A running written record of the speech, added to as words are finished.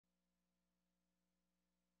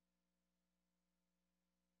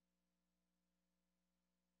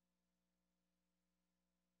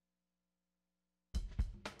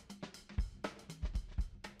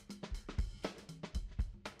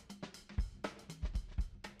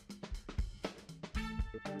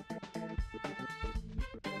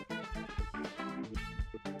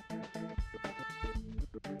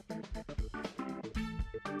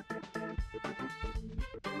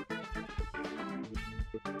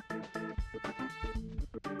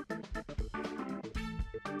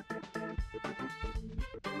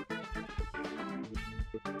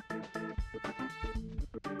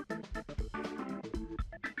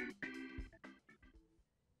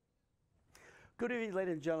Good evening,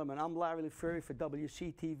 ladies and gentlemen. I'm Larry LaFury for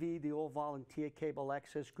WCTV, the all-volunteer cable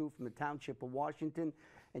access group from the Township of Washington.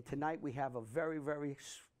 And tonight we have a very, very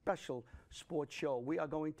special sports show. We are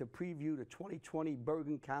going to preview the 2020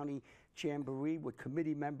 Bergen County Jamboree with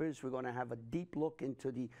committee members. We're going to have a deep look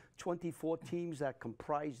into the 24 teams that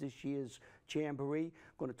comprise this year's Jamboree.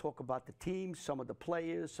 We're going to talk about the teams, some of the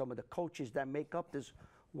players, some of the coaches that make up this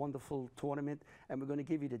wonderful tournament. And we're going to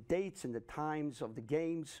give you the dates and the times of the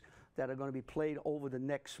games that are going to be played over the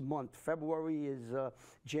next month. February is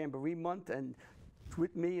Jamboree month, and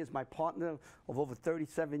with me is my partner of over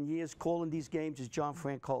 37 years calling these games is John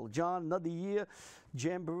Francola. John, another year,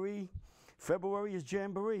 Jamboree. February is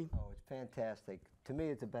Jamboree. Oh, it's fantastic. To me,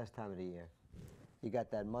 it's the best time of the year. You got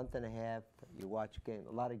that month and a half. You watch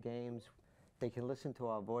a lot of games. They can listen to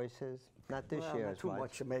our voices. Not this year not as too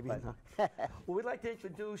much, maybe. No. Well, we'd like to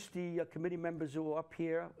introduce the committee members who are up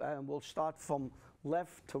here, and we'll start from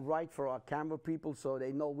left to right for our camera people so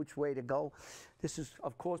they know which way to go. This is,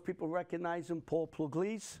 of course, people recognize him, Paul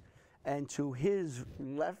Pugliese, and to his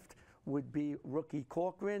left would be rookie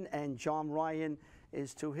Corcoran, and John Ryan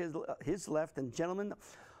is to his left. And gentlemen,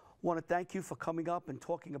 want to thank you for coming up and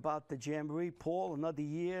talking about the Jamboree. Paul, another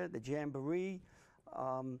year, the Jamboree.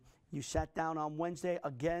 You sat down on Wednesday.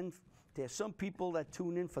 Again, there's some people that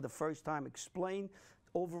tune in for the first time. Explain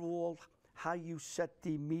overall how you set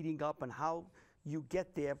the meeting up and how you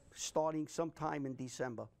get there starting sometime in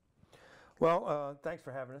December. Well, thanks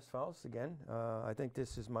for having us, fellas, again. I think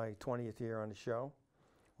this is my 20th year on the show.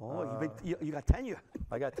 Oh, you got tenure.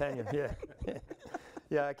 I got tenure, yeah.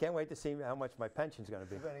 Yeah, I can't wait to see how much my pension's going to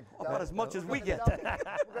be. Not as much as we get.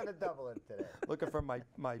 We're going to double it today. Looking for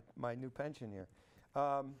my new pension here.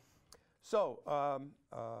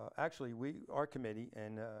 Actually, our committee,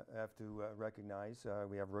 and have to recognize,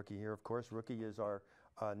 we have Rookie here, of course. Rookie is our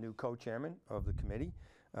new co-chairman of the committee.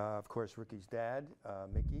 Of course, Rookie's dad,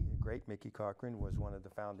 Mickey, the great Mickey Cochran, was one of the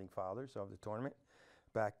founding fathers of the tournament,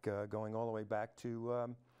 going all the way back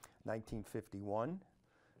to 1951.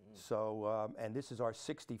 So, and this is our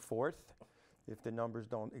 64th. If the numbers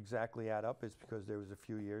don't exactly add up, it's because there was a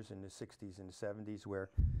few years in the 60s and the 70s where,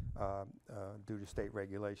 due to state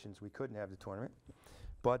regulations, we couldn't have the tournament.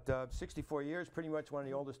 But 64 years, pretty much one of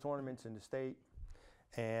the oldest tournaments in the state.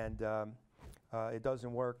 And it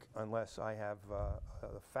doesn't work unless I have a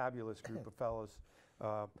fabulous group of fellows.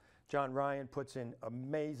 John Ryan puts in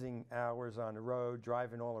amazing hours on the road,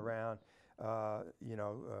 driving all around.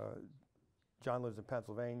 John lives in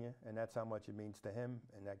Pennsylvania, and that's how much it means to him,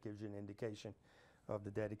 and that gives you an indication of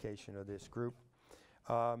the dedication of this group.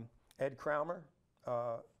 Ed Crowmer,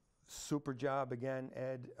 super job again,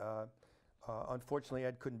 Ed. Unfortunately,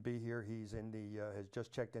 Ed couldn't be here. He's in has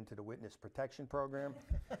just checked into the witness protection program.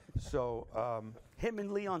 So him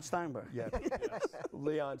and Leon Steinberg. Yeah,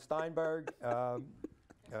 Leon Steinberg.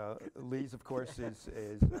 Lee's, of course, is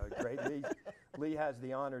great. Lee has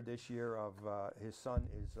the honor this year of his son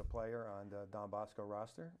is a player on the Don Bosco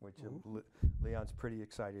roster, which Leon's pretty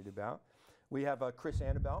excited about. We have Chris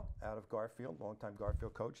Annabelle out of Garfield, longtime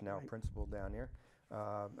Garfield coach, now principal down here.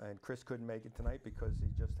 And Chris couldn't make it tonight because he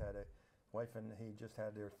just had a wife and he just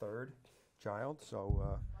had their third child.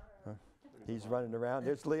 So he's running around.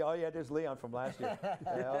 There's Lee. Oh, yeah, there's Leon from last year.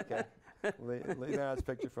 Yeah, okay. Leon's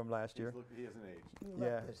picture from last year. He hasn't aged.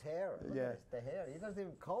 Look, his hair. Look at the hair. He doesn't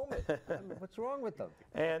even comb it. What's wrong with him?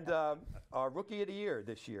 And our Rookie of the Year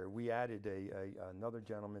this year, we added another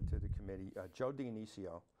gentleman to the committee, Joe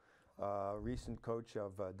Dionisio, recent coach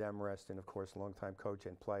of Demarest and, of course, longtime coach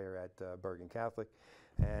and player at Bergen Catholic.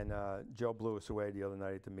 And Joe blew us away the other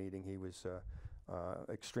night at the meeting. He was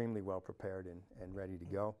extremely well prepared and ready to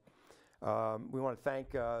go. We want to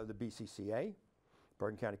thank the BCCA,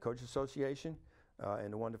 Bergen County Coaches Association,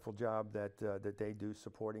 and the wonderful job that they do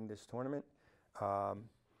supporting this tournament.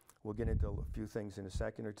 We'll get into a few things in a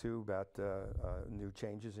second or two about new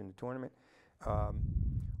changes in the tournament.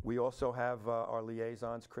 We also have our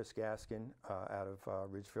liaisons, Chris Gaskin out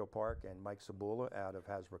of Ridgefield Park and Mike Sabula out of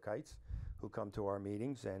Hasbrook Heights, who come to our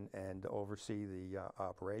meetings and oversee the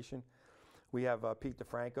operation. We have Pete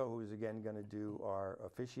DeFranco, who's again going to do our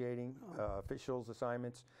officiating, officials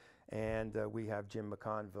assignments. And we have Jim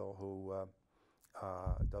McConville, who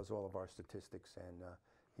does all of our statistics, and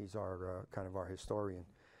he's our kind of our historian.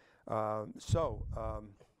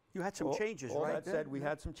 You had some changes, all right? That said, we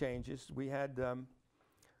had some changes. We had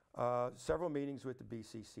several meetings with the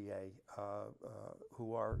BCCA,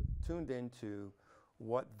 who are tuned into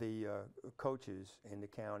what the coaches in the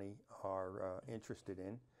county are interested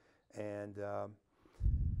in. And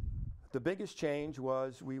the biggest change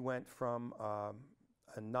was we went from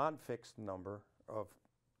a non-fixed number of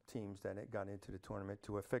teams that got into the tournament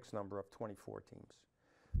to a fixed number of 24 teams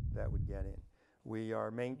that would get in. We are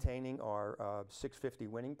maintaining our 650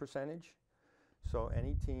 winning percentage. So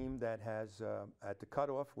any team that has, at the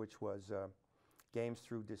cutoff, which was games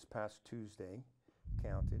through this past Tuesday,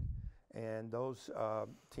 counted. And those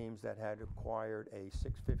teams that had acquired a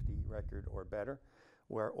 650 record or better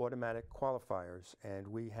were automatic qualifiers. And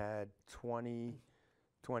we had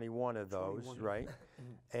 21 of those, 21. right?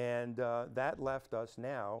 And that left us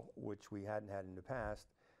now, which we hadn't had in the past,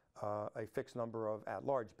 a fixed number of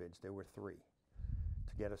at-large bids. There were 3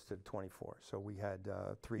 to get us to the 24. So we had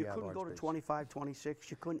 3 You at-large bids. couldn't go to 25,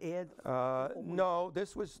 26? You couldn't add? No,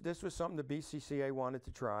 this was something the BCCA wanted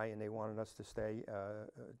to try, and they wanted us to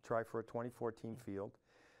try for a 24-team field.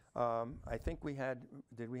 I think we had,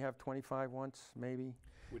 did we have 25 once, maybe?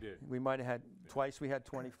 We did. We might have had, twice we had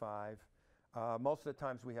 25. Most of the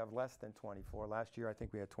times we have less than 24. Last year I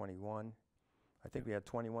think we had 21. I think we had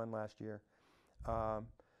 21 last year.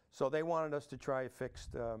 So they wanted us to try a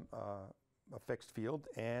fixed field,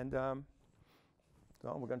 and so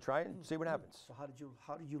we're going to try it and see what happens. So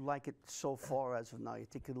how did you like it so far as of now? You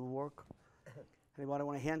think it'll work? Anybody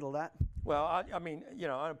want to handle that? Well, I mean, you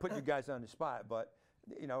know, I don't put you guys on the spot, but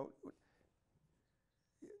you know,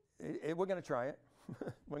 we're going to try it.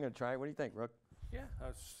 We're going to try it. What do you think, Rook? Yeah,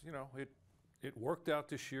 you know, it worked out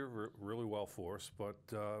this year really well for us, but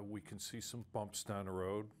we can see some bumps down the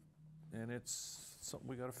road, and it's something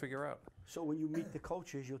we got to figure out. So when you meet the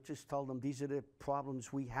coaches, you'll just tell them these are the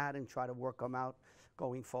problems we had and try to work them out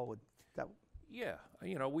going forward. Yeah,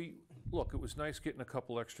 you know, look, it was nice getting a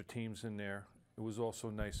couple extra teams in there. It was also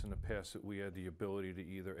nice in the past that we had the ability to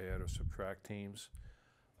either add or subtract teams.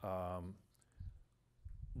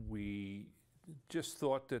 We just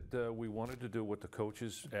thought that we wanted to do what the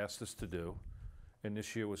coaches asked us to do, and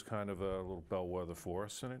this year was kind of a little bellwether for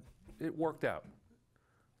us, and it worked out.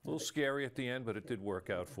 A little scary at the end, but it did work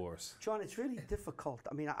out for us. John, it's really difficult.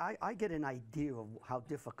 I mean, I get an idea of how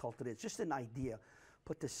difficult it is, just an idea.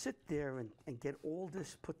 But to sit there and get all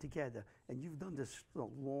this put together, and you've done this so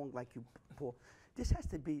long, like you, Paul, this has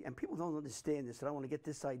to be, and people don't understand this, and I want to get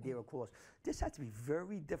this idea across. This has to be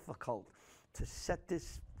very difficult to set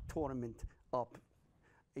this tournament up.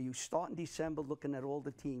 You start in December looking at all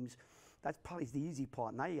the teams. That's probably the easy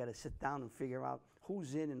part. Now you got to sit down and figure out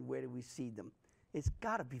who's in and where do we see them. It's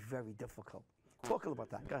got to be very difficult. Talk about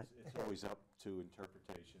that. Go ahead. It's always up to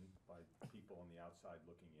interpretation by people on the outside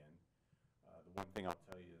looking in. The one thing I'll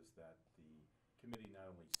tell you is that the committee not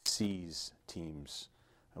only sees teams,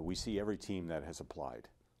 we see every team that has applied,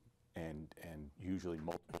 and usually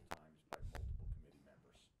multiple times by multiple committee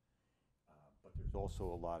members. But there's also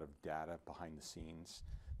a lot of data behind the scenes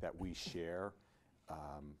that we share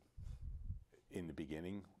in the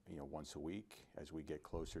beginning, you know, once a week, as we get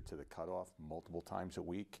closer to the cutoff, multiple times a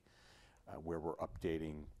week, where we're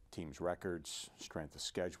updating teams' records, strength of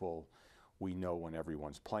schedule. We know when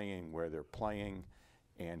everyone's playing, where they're playing,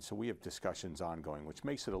 and so we have discussions ongoing, which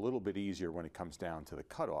makes it a little bit easier when it comes down to the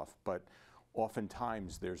cutoff, but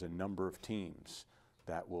oftentimes there's a number of teams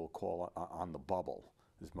that will call on the bubble,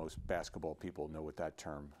 as most basketball people know what that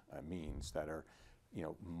term means, that are, you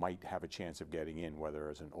know, might have a chance of getting in, whether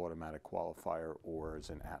as an automatic qualifier or as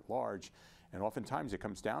an at-large. And oftentimes it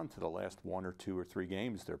comes down to the last 1 or 2 or 3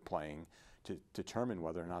 games they're playing to determine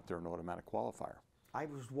whether or not they're an automatic qualifier. I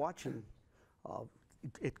was watching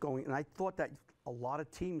it going, and I thought that a lot of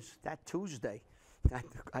teams that Tuesday,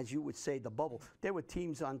 as you would say, the bubble, there were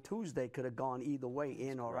teams on Tuesday could have gone either way,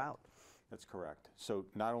 in or out. That's correct. So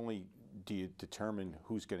not only do you determine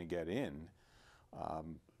who's going to get in,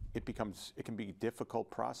 it can be a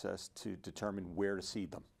difficult process to determine where to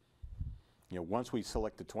seed them. You know, once we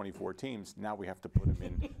select the 24 teams, now we have to put them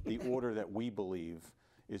in the order that we believe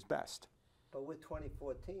is best. But with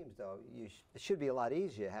 24 teams, though, it should be a lot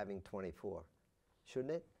easier having 24,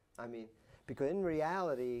 shouldn't it? I mean, because in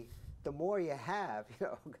reality, the more you have, you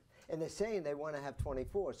know, and they're saying they want to have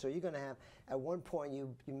 24, so you're going to have, at one point,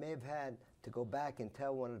 you may have had to go back and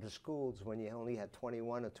tell one of the schools when you only had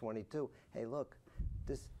 21 or 22, hey, look,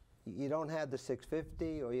 this, you don't have the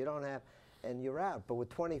 650, or you don't have, and you're out. But with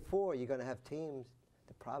 24, you're going to have teams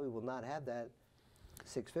that probably will not have that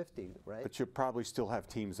 650, right? But you'll probably still have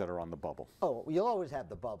teams that are on the bubble. Oh, you'll always have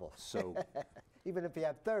the bubble. So even if you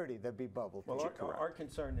have 30, there'll be bubble. Well, our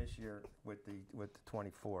concern this year with the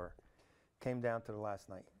 24 came down to the last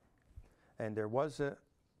night, and there was a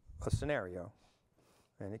scenario,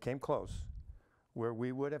 and it came close, where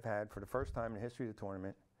we would have had, for the first time in the history of the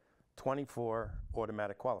tournament, 24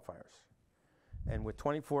 automatic qualifiers. And with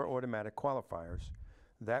 24 automatic qualifiers,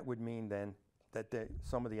 that would mean then that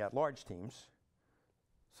some of the at-large teams,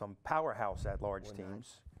 some powerhouse at-large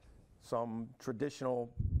teams, some traditional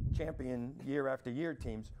champion year after year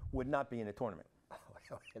teams would not be in the tournament.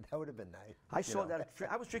 That would have been nice. I saw that.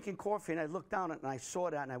 I was drinking coffee and I looked down and I saw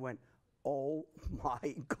that and I went, oh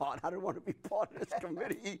my God, I don't want to be part of this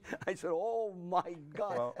committee. I said, oh my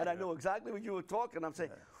God. Well, and I know exactly what you were talking. I'm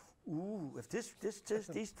saying, ooh, if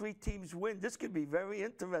these 3 teams win, this could be very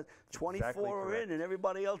interesting. 24 Exactly are correct. in and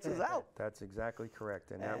everybody else is out. That's exactly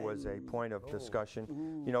correct, and that was a point of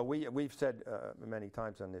discussion. You know, we've said many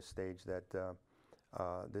times on this stage that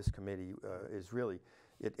this committee is really,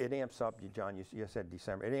 it amps up, John, you said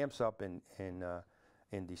December, it amps up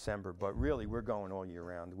in December, but really we're going all year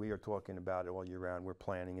round. We are talking about it all year round. We're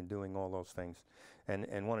planning and doing all those things.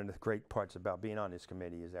 And one of the great parts about being on this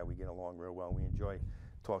committee is that we get along real well. We enjoy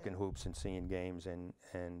talking hoops and seeing games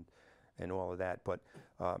and all of that. But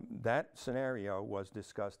that scenario was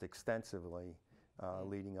discussed extensively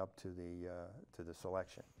leading up to the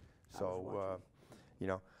selection. So you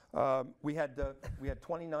know, we had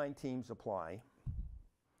 29 teams apply,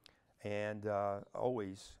 and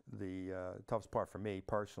always the toughest part for me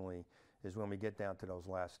personally is when we get down to those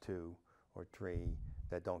last 2 or 3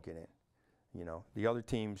 that don't get in. You know, the other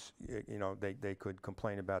teams, you know, they could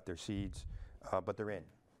complain about their seeds, but they're in.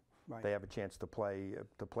 Right. They have a chance to play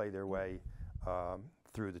their way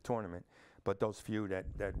through the tournament. But those few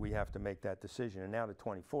that we have to make that decision, and now the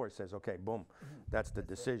 24 says, okay, boom, that's the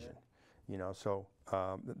decision. You know, so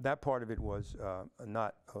that part of it was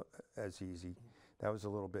not as easy. That was a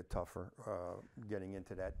little bit tougher getting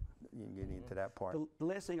into that part. The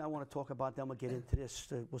last thing I want to talk about, then we'll get into this.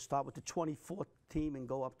 We'll start with the 24th team and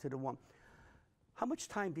go up to the 1. How much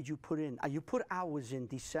time did you put in? You put hours in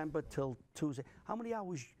December till Tuesday. How many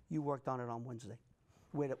hours you worked on it on Wednesday?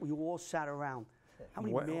 Where you all sat around. How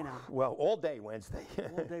many man hours? Well, all day Wednesday.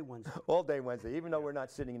 All day Wednesday. All day Wednesday, even though we're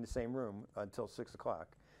not sitting in the same room until 6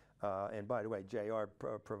 o'clock. And by the way, JR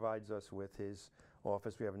provides us with his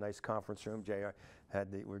office. We have a nice conference room. JR had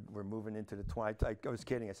we're moving into the 20th. I was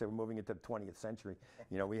kidding. I said we're moving into the 20th century.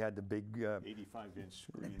 You know, we had the big 85-inch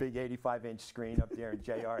screen. Big 85-inch screen up there, and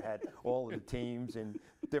JR had all of the teams in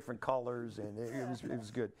different colors, and it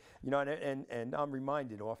was good. You know, and I'm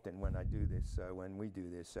reminded often when I do this, when we do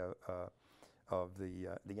this, of the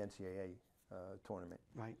NCAA tournament.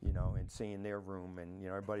 Right. You know, and seeing their room, and you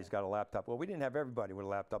know, everybody's got a laptop. Well, we didn't have everybody with a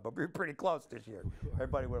laptop, but we were pretty close this year.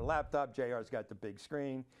 Everybody with a laptop. JR's got the big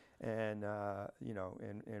screen, and you know,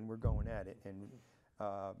 and we're going at it. And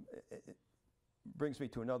it brings me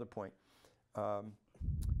to another point. The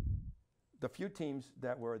few teams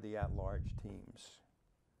that were the at-large teams,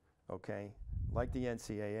 okay, like the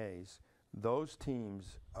NCAAs, those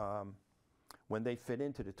teams, when they fit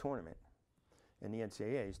into the tournament, in the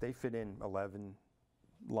NCAAs, they fit in 11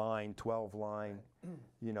 line, 12 line,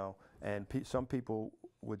 you know, and some people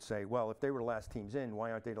would say, well, if they were the last teams in, why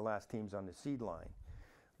aren't they the last teams on the seed line?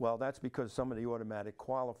 Well, that's because some of the automatic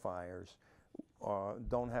qualifiers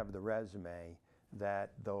don't have the resume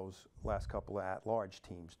that those last couple of at-large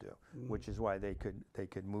teams do, which is why they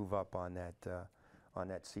could move up on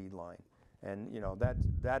that seed line. And you know,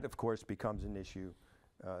 that of course becomes an issue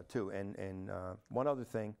too. And one other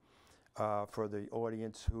thing, for the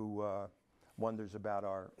audience who wonders about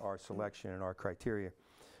our selection and our criteria,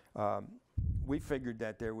 we figured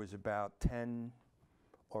that there was about 10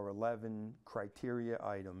 or 11 criteria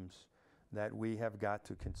items that we have got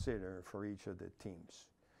to consider for each of the teams.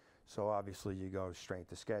 So obviously you go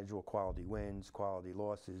strength of schedule, quality wins, quality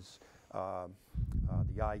losses,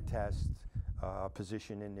 the eye test,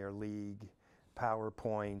 position in their league,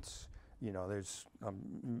 PowerPoints. You know,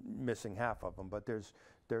 I'm missing half of them, but there's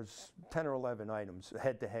 10 or 11 items,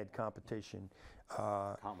 head-to-head competition,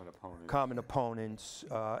 common opponents,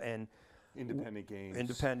 and independent games.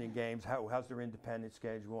 Independent games. How's their independent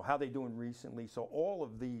schedule? How they doing recently? So all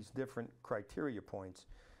of these different criteria points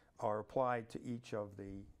are applied to each of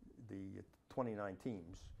the 29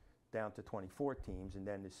 teams, down to 24 teams, and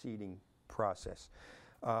then the seeding process.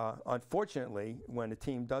 Unfortunately, when a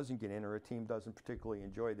team doesn't get in, or a team doesn't particularly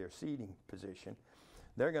enjoy their seeding position,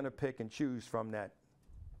 they're going to pick and choose from that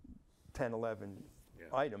 10, 11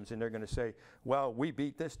 items, and they're going to say, well, we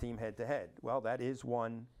beat this team head-to-head. Well, that is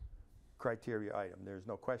one criteria item. There's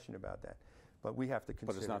no question about that. But we have to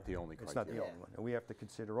consider. But it's not the only criteria. It's not the only one. And we have to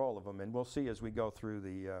consider all of them, and we'll see as we go through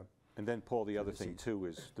the and then, Paul, the other thing, too,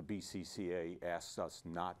 is the BCCA asks us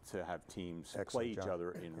not to have teams play each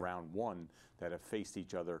other in round 1 that have faced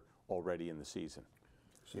each other already in the season.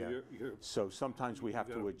 So you're So sometimes we have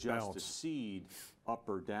gotta to adjust the balance. seed up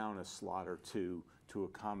or down a slot or two to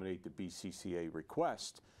accommodate the BCCA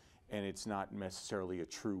request, and it's not necessarily a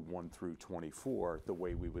true 1 through 24 the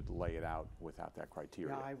way we would lay it out without that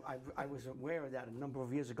criteria. Yeah, I was aware of that a number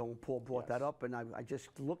of years ago when Paul brought that Yes. up, and I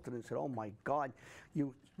just looked at it and said, oh my God,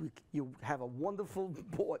 you have a wonderful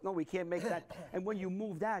board. No, we can't make that. And when you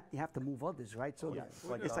move that, you have to move others, right? So Yes.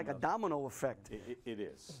 it's like a domino effect. It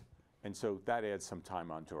is. And so that adds some time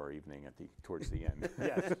onto our evening towards the end.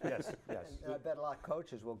 Yes, yes, yes. And I bet a lot of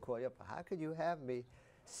coaches will call you up. How could you have me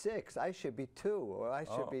 6? I should be 2, or I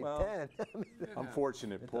should Oh, be well. 10. I'm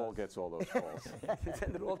fortunate Paul gets all those calls.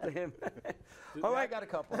 Send it all to him. All right, I got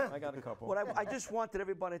a couple. What I just wanted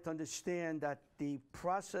everybody to understand that the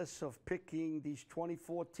process of picking these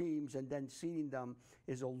 24 teams and then seeding them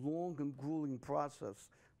is a long and grueling process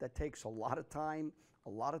that takes a lot of time, a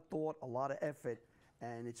lot of thought, a lot of effort,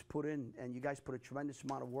 and it's put in, and you guys put a tremendous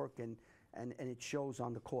amount of work in, and it shows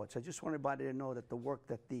on the courts. I just want everybody to know that the work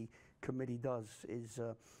that the committee does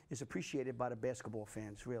is appreciated by the basketball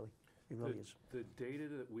fans, really. It really is. The data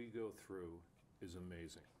that we go through is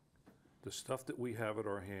amazing. The stuff that we have at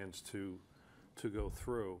our hands to go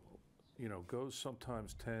through, goes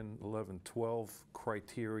sometimes 10, 11, 12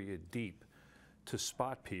 criteria deep to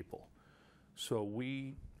spot people. So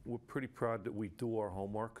we're pretty proud that we do our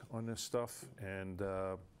homework on this stuff, and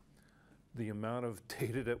the amount of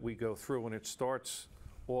data that we go through, and it starts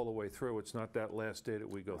all the way through. It's not that last day that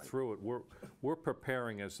we go through it. We're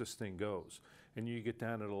preparing as this thing goes. And you get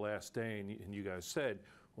down to the last day, and you guys said,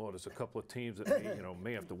 well, there's a couple of teams that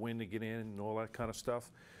may have to win to get in and all that kind of stuff.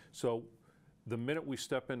 So the minute we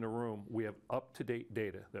step in the room, we have up-to-date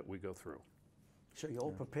data that we go through. So you're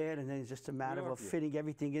all prepared, and then it's just a matter of Yeah. fitting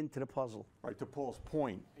everything into the puzzle. Right, to Paul's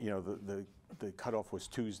point, the cutoff was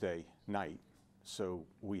Tuesday night. So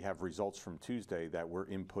we have results from Tuesday that we're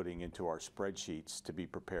inputting into our spreadsheets to be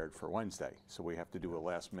prepared for Wednesday. So we have to do a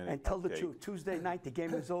last minute And tell the update. truth, Tuesday night, the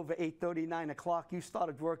game was over 8:30, 9 o'clock. You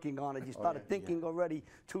started working on it. You started thinking already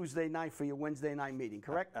Tuesday night for your Wednesday night meeting,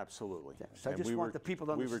 correct? Absolutely. So I And just we want were- the people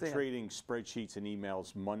to We were understand. trading spreadsheets and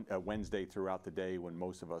emails Wednesday throughout the day when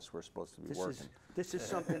most of us were supposed to be working. This is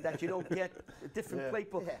something that you don't get. Different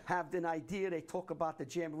people have an idea. They talk about the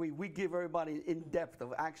Jamboree. We give everybody in depth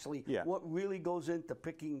of actually Yeah. what really goes into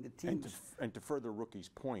picking the And teams. and to further Rookie's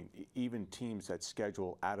point, even teams that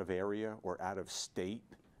schedule out of area or out of state,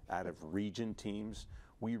 out of region teams,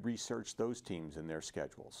 we research those teams and their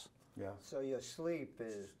schedules. Yeah. So your sleep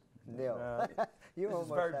is nil. This You is a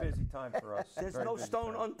almost very have- busy time for us. There's Very no busy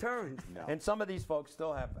stone time. unturned. No. And some of these folks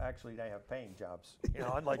still have, actually, they have paying jobs.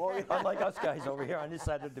 Unlike us guys over here on this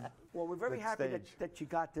side of the Well, we're very the happy stage. that you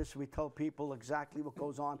got this. We tell people exactly what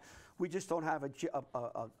goes on. We just don't have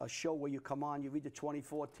a show where you come on, you read the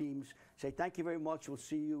 24 teams, say thank you very much, we'll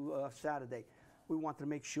see you Saturday. We want to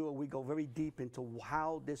make sure we go very deep into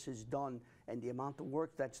how this is done and the amount of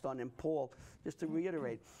work that's done. And Paul, just to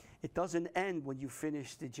reiterate, it doesn't end when you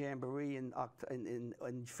finish the Jamboree in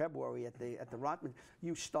February at the Rotman.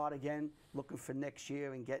 You start again, looking for next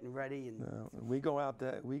year and getting ready. And We go out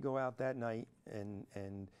that night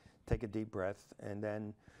and take a deep breath, and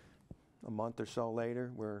then a month or so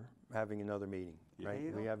later, we're having another meeting. There you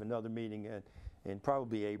Right? go. We have another meeting in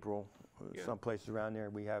probably April, Yeah. someplace around there.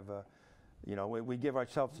 We have, we give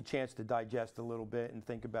ourselves a chance to digest a little bit and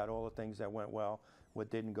think about all the things that went well, what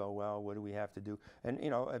didn't go well, what do we have to do. And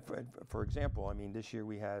for example, I mean, this year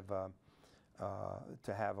we have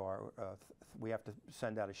to have we have to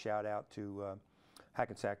send out a shout out to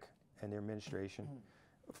Hackensack and their administration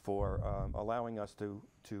for allowing us to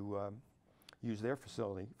use their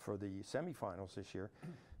facility for the semifinals this year.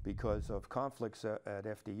 Because of conflicts at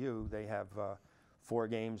FDU, they have 4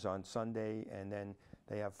 games on Sunday, and then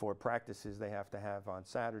they have 4 practices they have to have on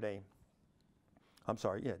Saturday. I'm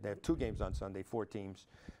sorry, yeah, they have 2 games on Sunday, 4 teams.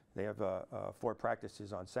 They have 4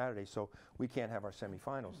 practices on Saturday, so we can't have our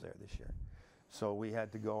semifinals there this year. So we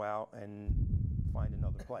had to go out and find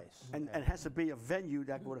another place. And it has to be a venue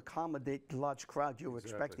that would accommodate the large crowd you were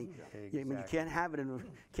Exactly. expecting. Yeah. Yeah, I mean, you Exactly. can't have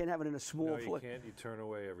it in a small. No, you can't. You turn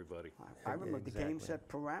away everybody. I remember the games Exactly. at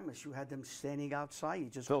Paramus. You had them standing outside. You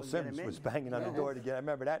just Phil couldn't get Sims them was in. banging on the Yeah. door to get. I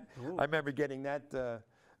remember that. Ooh. I remember getting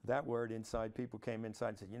that word inside. People came inside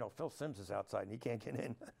and said, Phil Sims is outside and he can't get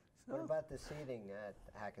in. What about the seating at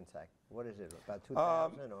Hackensack? What is it, about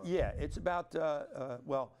 2,000? Or? Yeah, it's about,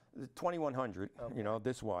 2,100,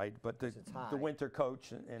 this wide, but the it's high. winter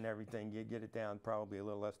coach and everything, you get it down probably a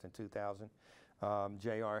little less than 2,000.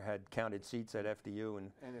 JR had counted seats at FDU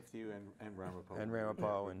and NFU and Ramapo.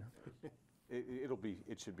 Ramapo, and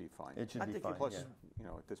It should be fine. It should I be think fine. Plus, yeah.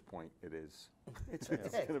 at this point, it is. It's,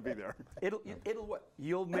 It's going to be there. it'll work.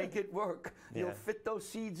 You'll make it work. You'll Yeah. fit those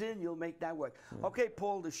seeds in. You'll make that work. Okay,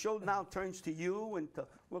 Paul. The show now turns to you and to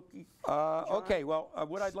rookie. Okay, well,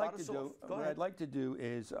 what I'd like start to us do, off. Go what ahead. I'd like to do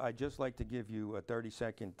is I'd just like to give you a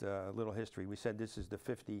 30-second little history. We said this is the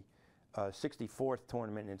 64th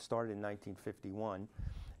tournament, and it started in 1951.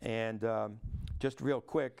 And just real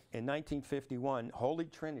quick, in 1951, Holy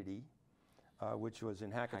Trinity, which was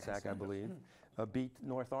in Hackensack, I believe, beat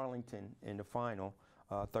North Arlington in the final,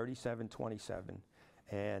 37-27.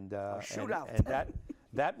 And shootout. And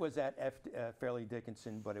that was at Fairleigh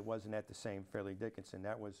Dickinson, but it wasn't at the same Fairleigh Dickinson.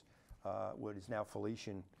 That was what is now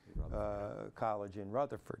Felician College in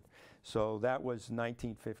Rutherford. So that was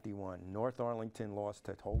 1951. North Arlington lost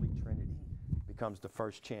to Holy Trinity, becomes the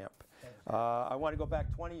first champ. I want to go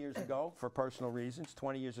back 20 years ago for personal reasons.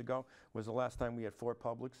 20 years ago was the last time we had 4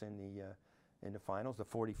 publics in the finals, the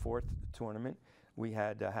 44th tournament. We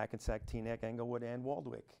had Hackensack, Teaneck, Englewood, and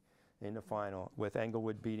Waldwick in the final, with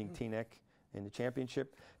Englewood beating Teaneck in the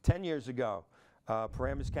championship. 10 years ago,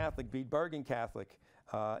 Paramus Catholic beat Bergen Catholic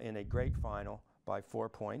in a great final by 4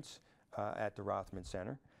 points at the Rothman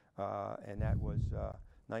Center, and that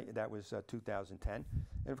was 2010.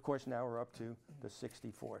 And of course, now we're up to the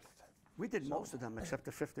 64th. We did most of them except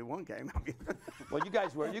the 51 game. Well, you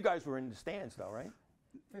guys were in the stands though, right?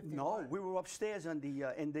 No, we were upstairs on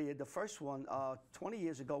in the first one. 20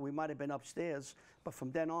 years ago, we might have been upstairs, but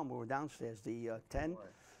from then on, we were downstairs. The 10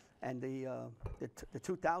 and the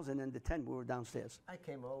 2000 and the 10, we were downstairs. I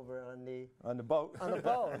came over on the boat. on the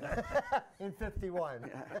boat in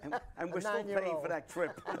 '51. And we're still paying for that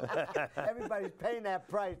trip. Everybody's paying that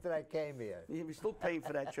price that I came here. Yeah, we're still paying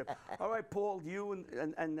for that trip. All right, Paul, you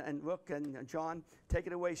and Rook and John, take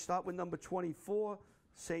it away. Start with number 24,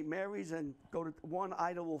 St. Mary's, and go to one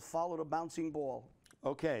idol will follow the bouncing ball.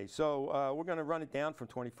 Okay, so we're going to run it down from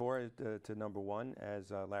 24 to number 1,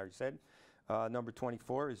 as Larry said. Number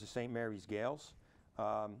 24 is the St. Mary's Gales,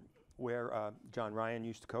 where John Ryan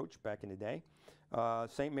used to coach back in the day.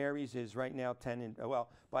 St. Mary's is right now 10 and, well,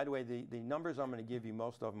 by the way, the numbers I'm going to give you,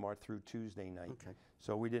 most of them are through Tuesday night. Okay.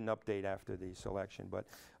 So we didn't update after the selection. But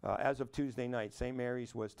as of Tuesday night, St.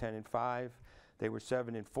 Mary's was 10 and 5. They were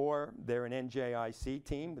 7 and 4. They're an NJIC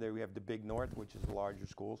team. There we have the Big North, which is the larger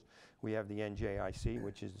schools. We have the NJIC,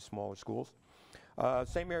 which is the smaller schools.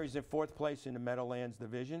 St. Mary's in 4th place in the Meadowlands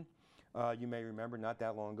Division. You may remember not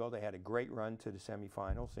that long ago, they had a great run to the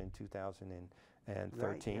semifinals in 2013.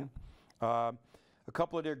 Right, yeah. A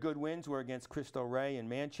couple of their good wins were against Cristo Rey in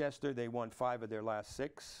Manchester. They won 5 of their last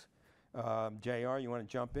 6. JR, you want to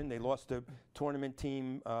jump in? They lost to tournament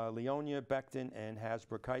team Leonia, Beckton, and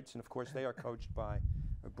Hasbrook Heights. And of course, they are coached by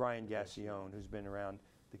Brian Gassione, who's been around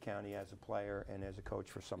the county as a player and as a coach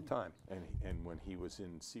for some time. And when he was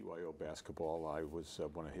in CYO basketball, I was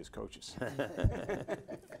one of his coaches.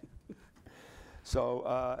 So,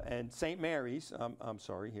 and St. Mary's, I'm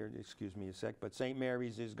sorry, here, excuse me a sec, but St.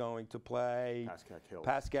 Mary's is going to play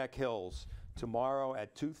Pascack Hills tomorrow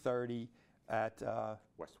at 2:30 at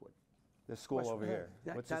Westwood. The school over here.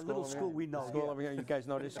 What's that little school we know? The school over here, you guys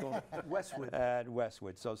know this school? Westwood. At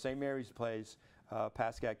Westwood. So St. Mary's plays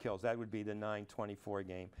Pascack Hills. That would be the 9:24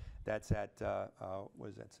 game. That's at, what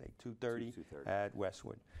does that say, 2:30 at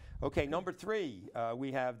Westwood. Okay, number 3,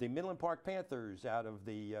 we have the Midland Park Panthers out of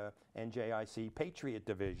the NJIC Patriot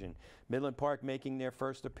Division. Midland Park making their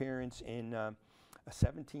first appearance in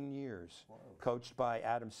 17 years. Whoa. Coached by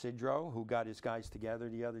Adam Sidrow, who got his guys together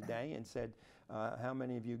the other day and said, how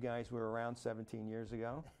many of you guys were around 17 years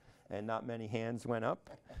ago? And not many hands went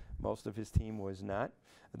up. Most of his team was not.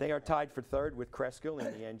 They are tied for 3rd with Cresskill in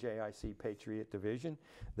the NJIC Patriot Division.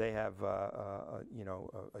 They have a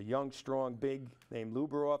young, strong, big named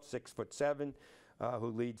Luberoff, 6'7", who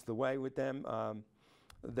leads the way with them.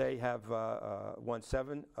 They have won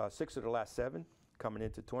 6 of the last 7 coming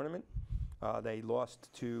into tournament. They lost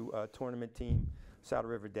to tournament team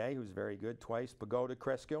Saddle River Day, who's very good, twice, Pagoda,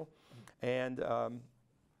 Cresskill. And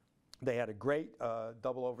they had a great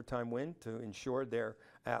double overtime win to ensure their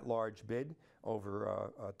at-large bid over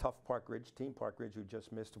a tough Park Ridge team. Park Ridge, who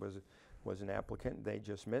just missed, was an applicant. They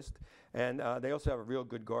just missed. And they also have a real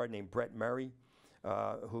good guard named Brett Murray,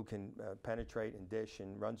 who can penetrate and dish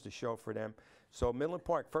and runs the show for them. So Midland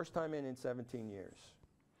Park, first time in 17 years.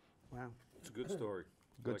 Wow. It's a good story.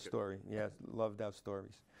 Good story. Yes, loved those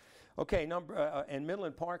stories. Okay, and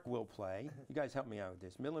Midland Park will play. You guys help me out with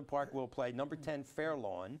this. Midland Park will play number 10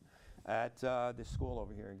 Fairlawn at this school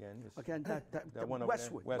over here again. Again, that one over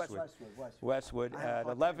Westwood. Westwood at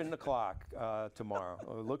 11 o'clock tomorrow.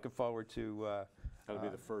 We're looking forward to That'll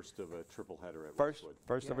be the first of a triple header at First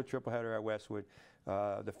Westwood. of a triple header at Westwood.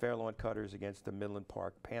 The Fairlawn Cutters against the Midland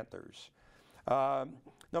Park Panthers.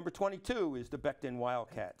 Number 22 is the Becton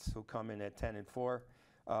Wildcats, who come in at 10-4,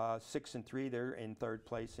 6-3. They're in third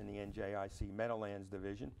place in the NJIC Meadowlands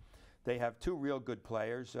division. They have two real good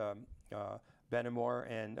players, Benamor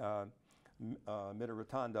and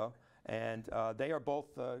Mitarotondo, and they are both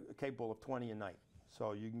capable of 20 a night.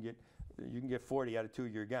 So you can get 40 out of two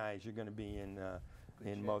of your guys. You're going to be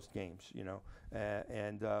in most games, you know.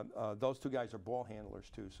 Those two guys are ball handlers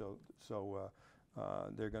too. So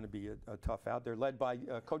they're going to be a tough out. They're led by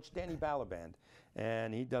Coach Danny Balaban,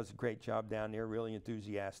 and he does a great job down there, really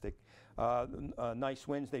enthusiastic. Nice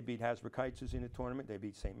wins. They beat Hasbrook Heights, who's in the tournament. They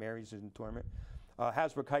beat St. Mary's in the tournament.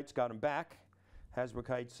 Hasbrook Heights got them back. Hasbrook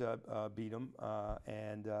Heights beat them,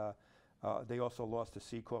 and they also lost to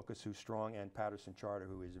Sea Caucus, who's strong, and Patterson Charter,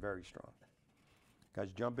 who is very strong.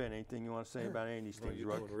 Guys, jump in. Anything you want to say about any of these things, You're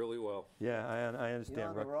Rook? doing really well. Yeah, I understand, You're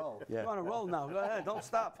on the Rook. roll. Yeah. You're on a roll now. Go ahead. Don't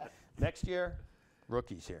stop. Next year,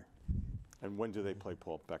 rookies here. And when do they play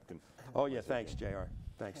Paul Becton? Oh, yeah, thanks, JR.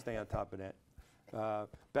 Thanks. Stay on top of that.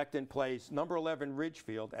 Becton plays number 11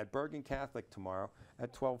 Ridgefield at Bergen Catholic tomorrow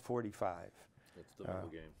at 12:45. That's the middle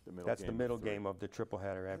game. That's the middle game of the triple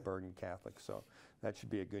header at Bergen Catholic, so that should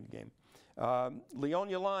be a good game.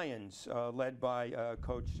 Leonia Lions, led by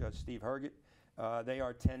Coach Steve Herget. They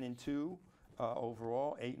are 10-2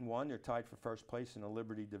 overall, 8-1. They're tied for first place in the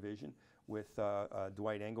Liberty Division with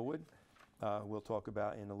Dwight Englewood. We'll talk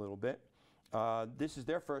about in a little bit. This is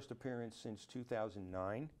their first appearance since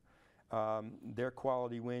 2009. Their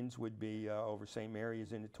quality wins would be over St.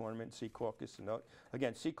 Mary's in the tournament, Sea Caucus. And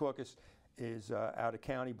again, Sea Caucus is out of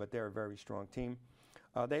county, but they're a very strong team.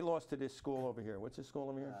 They lost to this school over here. What's this school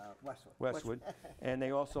over here? Westwood. Westwood. And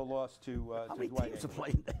they also lost to How to many Dwight teams are Englewood.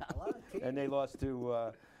 playing now? A lot of teams.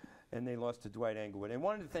 And they lost to Dwight Englewood. And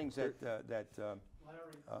one of the things one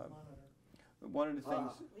of the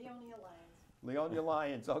things Leonia Lions. Leonia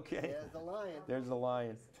Lions, okay. There's the lion. There's the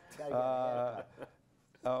Lion. Gotta get a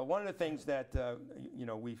haircut. One of the things that you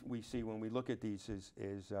know we see when we look at these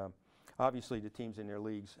is obviously the teams in their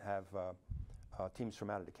leagues have teams from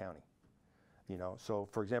out of the county. You know, so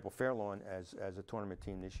for example, Fairlawn as a tournament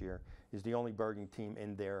team this year is the only Bergen team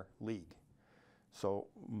in their league. So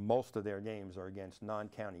most of their games are against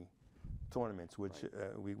non-county tournaments, which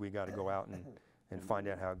we got to go out and find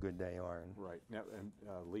out how good they are. And Right. Now, and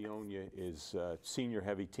Leonia is a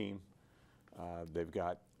senior-heavy team. They've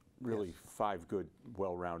got really 5 good,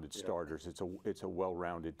 well-rounded starters. It's a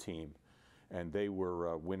well-rounded team, and they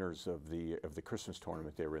were winners of the Christmas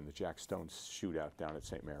tournament. They were in the Jack Stones shootout down at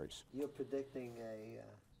St. Mary's. You're predicting a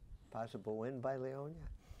possible win by Leonia?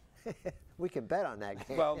 We can bet on that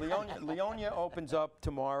game. well, Leonia opens up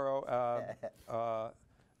tomorrow.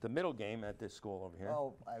 The middle game at this school over here.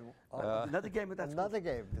 Another game at that school. Another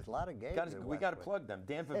game. There's a lot of games. We got to plug them.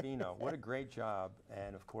 Dan Vivino, what a great job,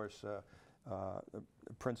 and of course,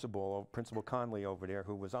 Principal Conley over there,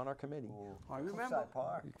 who was on our committee. I remember.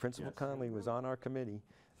 Principal Conley was on our committee.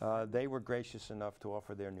 They were gracious enough to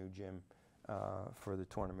offer their new gym for the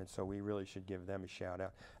tournament, so we really should give them a shout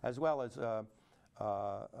out, as well as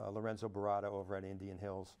Lorenzo Barada over at Indian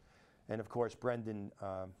Hills, and of course Brendan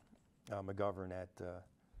McGovern at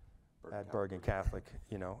Bergen Catholic,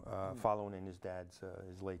 you know, following in his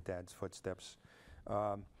late dad's footsteps.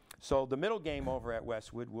 So the middle game over at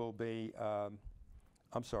Westwood will be, the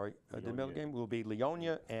middle game will be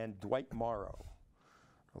Leonia and Dwight Morrow.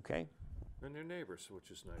 Okay. And they're neighbors,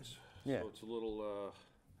 which is nice. Yeah. So it's a little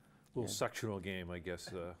sectional game, I guess.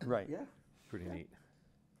 Right. Yeah. Pretty neat.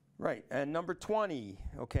 Right, and number 20,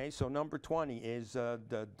 okay, so number 20 is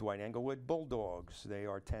the Dwight Englewood Bulldogs. They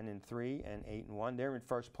are 10-3 and 8-1. They're in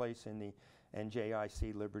first place in the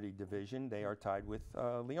NJIC Liberty Division. They are tied with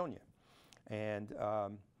Leonia. And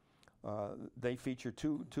they feature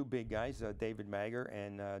two big guys, David Mager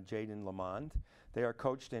and Jaden Lamond. They are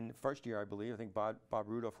coached in first year, I believe. I think Bob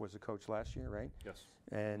Rudolph was the coach last year, right? Yes.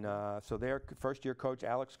 And so their first year coach,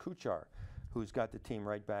 Alex Kuchar, who's got the team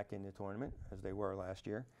right back in the tournament, as they were last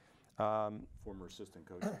year. Former assistant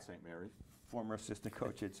coach at St. Mary. Former assistant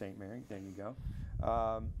coach at St. Mary. There you go.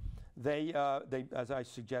 They, as I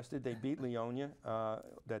suggested, they beat Leonia,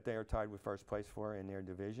 that they are tied with first place for in their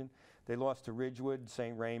division. They lost to Ridgewood,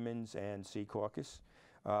 St. Raymond's, and Sea Caucus.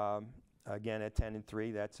 Again, at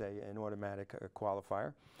 10-3, that's an automatic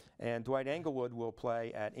qualifier. And Dwight Englewood will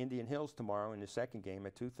play at Indian Hills tomorrow in the second game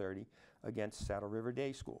at 2:30 against Saddle River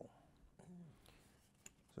Day School.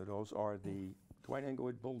 So those are the Dwight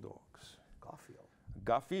Englewood Bulldogs.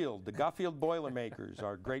 Garfield, the Garfield Boilermakers,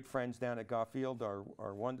 our great friends down at Garfield are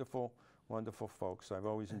wonderful, wonderful folks. I've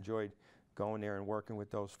always enjoyed going there and working with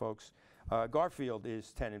those folks. Garfield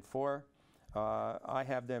is 10-4. I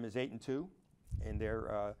have them as 8-2 in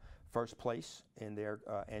their first place in their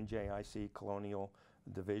NJIC Colonial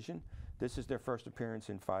Division. This is their first appearance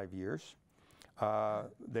in 5 years.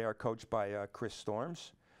 They are coached by Chris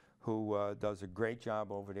Storms, who does a great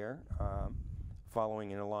job over there, following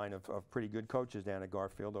in a line of pretty good coaches down at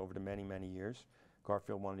Garfield over the many, many years.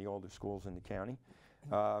 Garfield, one of the older schools in the county.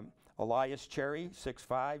 Elias Cherry,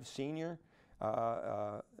 6'5", senior.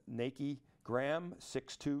 Naki Graham,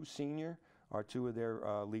 6'2", senior, are two of their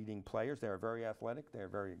leading players. They are very athletic. They are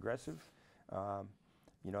very aggressive.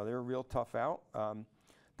 You know, they're a real tough out.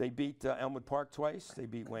 They beat Elmwood Park twice. They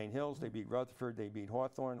beat Wayne Hills. They beat Rutherford. They beat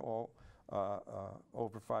Hawthorne, all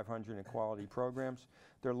over 500 in quality programs.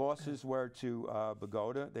 Their losses were to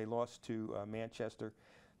Bogota. They lost to Manchester.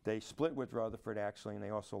 They split with Rutherford, actually, and they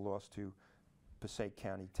also lost to Passaic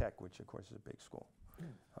County Tech, which, of course, is a big school.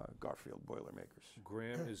 Garfield Boilermakers.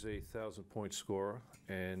 Graham is a 1,000-point scorer,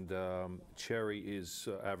 and Cherry is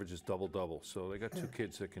averages double-double. So they got two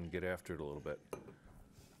kids that can get after it a little bit.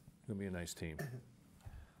 Gonna be a nice team.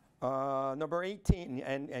 Number 18,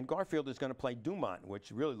 and Garfield is going to play Dumont,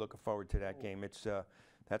 which really looking forward to that game. It's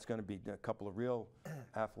that's going to be a couple of real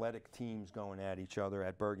athletic teams going at each other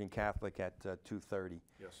at Bergen Catholic at 2:30.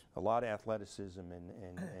 Yes. A lot of athleticism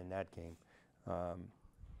in that game.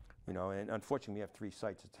 You know, and unfortunately we have 3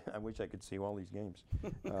 sites. I wish I could see all these games.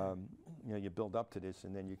 You know, you build up to this,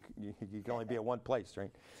 and then you can only be at one place,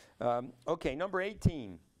 right? Okay, number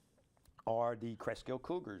 18 are the Cresskill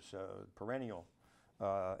Cougars, perennial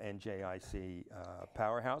NJIC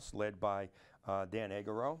powerhouse, led by Dan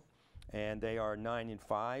Egaro, and they are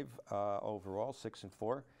 9-5 overall,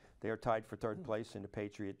 6-4. They are tied for 3rd place in the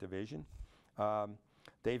Patriot Division.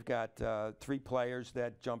 They've got 3 players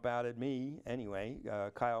that jump out at me anyway.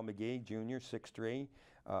 Kyle McGee, Jr., 6'3",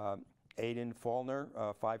 Aiden Faulner,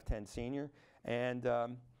 5'10", senior, and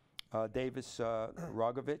Davis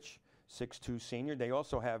Rogovich, 6'2", senior. They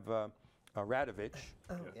also have Radovich.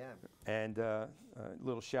 Yeah. And a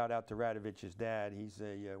little shout out to Radovich's dad. He's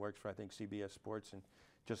works for, I think, CBS Sports and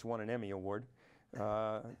just won an Emmy Award. You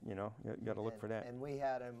know, you got to look for that. And we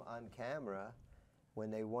had him on camera when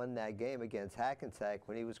they won that game against Hackensack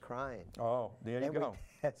when he was crying. Oh, there you go.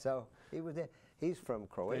 So he was there. He's from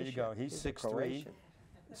Croatia. There you go. He's 6'3",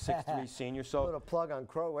 6'3", senior. So a little plug on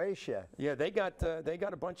Croatia. yeah, they got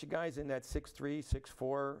a bunch of guys in that 6'3",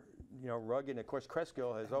 6'4", you know, rugged. And of course,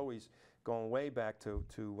 Cresskill has always going way back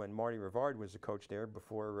to when Marty Rivard was the coach there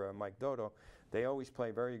before Mike Dodo. They always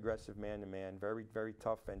play very aggressive man-to-man, very, very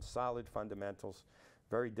tough and solid fundamentals,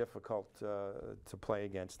 very difficult to play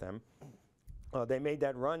against them. They made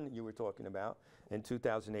that run you were talking about in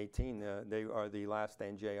 2018. They are the last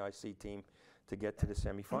NJIC team to get to the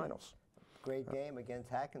semifinals. Great game against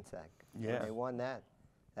Hackensack. Yeah. When they won that.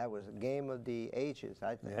 That was a game of the ages,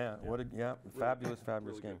 I think. Yeah, what a fabulous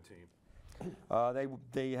Really game. good team.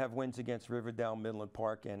 They have wins against Riverdale, Midland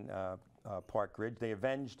Park, and Park Ridge. They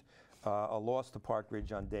avenged a loss to Park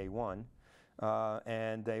Ridge on day 1,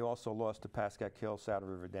 and they also lost to Pascack Hill, Saddle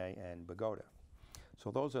River Day, and Bogota. So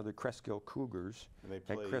those are the Cresskill Cougars. And they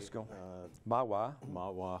play at Cresskill. Mawa.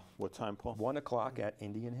 Mawa. What time, Paul? 1 o'clock at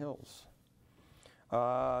Indian Hills.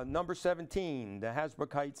 Number 17, the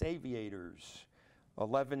Hasbrook Heights Aviators,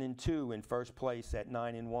 11-2 in first place at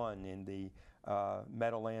 9-1 in the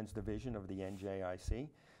Meadowlands division of the NJIC.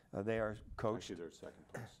 They are coached. Actually, they're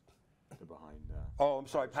 2nd place. They're behind. Oh, I'm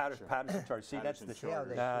sorry, Patterson Charter. See, that's Patterson the.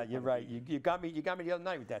 Charter. You're right. You got me. You got me the other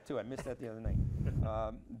night with that too. I missed that the other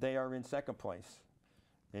night. They are in 2nd place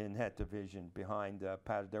in that division behind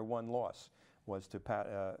their one loss was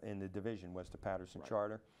to in the division was to Patterson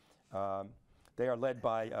Charter. They are led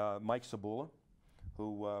by Mike Sabula,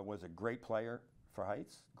 who was a great player for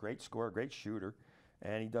Heights, great scorer, great shooter,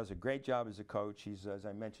 and he does a great job as a coach. He's, as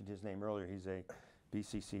I mentioned his name earlier, he's a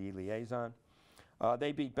BCCE liaison.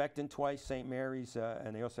 They beat Beckton twice, St. Mary's,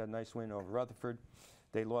 and they also had a nice win over Rutherford.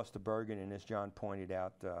 They lost to Bergen, and as John pointed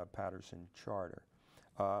out, Patterson Charter.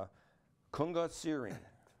 Kunga Searing.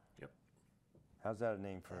 Yep. How's that a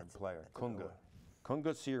name for a player? Kunga. one.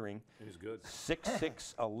 Kunga Searing. He's good.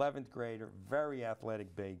 6'6", 11th grader, very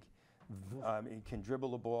athletic, big. He can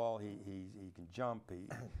dribble the ball. He can jump.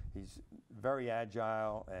 He's very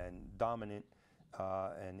agile and dominant,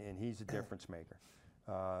 and he's a difference maker.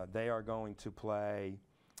 They are going to play.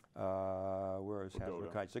 Where is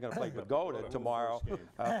Hasbrook Heights? They're going to play Bogota tomorrow.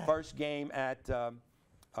 First game at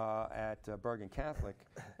Bergen Catholic,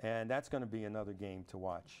 and that's going to be another game to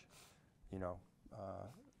watch. You know,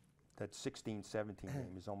 that 16-17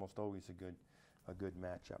 game is almost always a good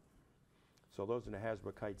matchup. So those are the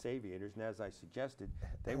Hasbro Kites Aviators, and as I suggested,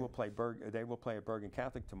 they will play at Bergen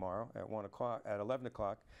Catholic tomorrow at 11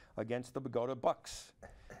 o'clock against the Bogota Bucks.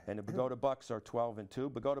 And the Bogota Bucks are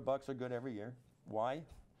 12-2. Bogota Bucks are good every year. Why?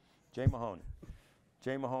 Jay Mahoney.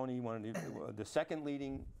 Jay Mahoney, one of the second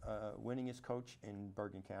leading winningest coach in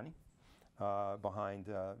Bergen County, behind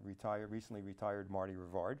recently retired Marty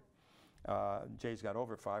Rivard. Jay's got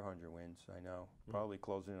over 500 wins, I know, probably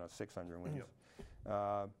closing in on 600 wins.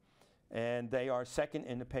 Yep. And they are second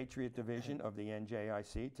in the Patriot Division of the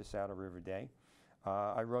NJIC to Saddle River Day.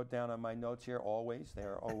 I wrote down on my notes here, always.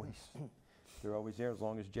 They're always there as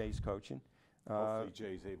long as Jay's coaching. Hopefully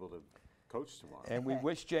Jay's able to coach tomorrow. And we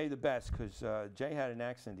wish Jay the best, because Jay had an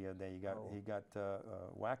accident the other day. He got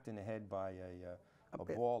whacked in the head by a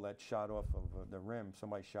ball that shot off of the rim.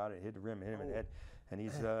 Somebody shot it, hit the rim, hit him in the head. And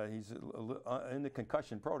he's in the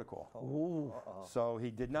concussion protocol. So he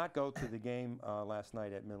did not go to the game last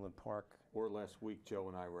night at Midland Park. Or last week, Joe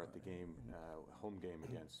and I were at the game, home game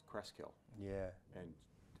against Cresskill. Yeah. And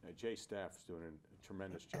Jay Staff's doing a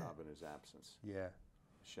tremendous job in his absence. Yeah.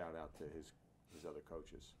 Shout out to his other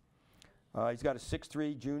coaches. He's got a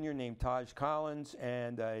 6'3" junior named Taj Collins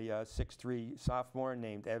and a 6'3" sophomore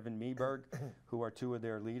named Evan Meberg, who are two of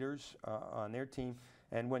their leaders on their team.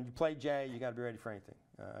 And when you play Jay, you got to be ready for anything.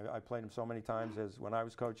 I played him so many times as when I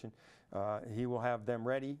was coaching. He will have them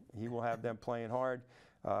ready. He will have them playing hard.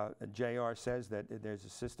 JR says that his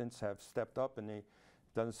assistants have stepped up, and it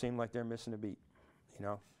doesn't seem like they're missing a beat.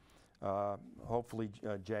 You know, hopefully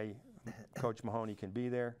Coach Mahoney can be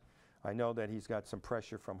there. I know that he's got some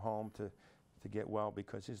pressure from home to get well,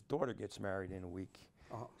 because his daughter gets married in a week.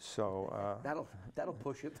 So that'll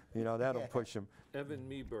push it. You know, that'll push him. Evan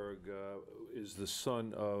Meberg is the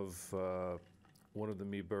son of one of the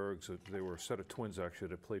Mebergs. They were a set of twins, actually,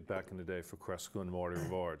 that played back in the day for Cresskill and Marty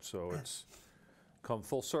Rivard. So it's come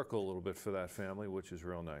full circle a little bit for that family, which is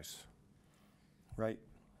real nice. Right.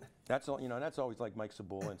 That's all. You know, that's always like Mike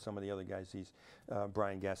Sabula and some of the other guys. These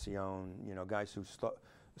Brian Gassione, you know, guys who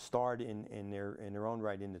starred in their own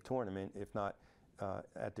right in the tournament, if not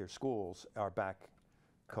at their schools, are back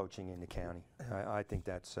coaching in the county. I think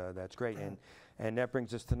that's great, and that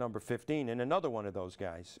brings us to number 15, and another one of those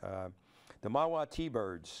guys, the Mahwah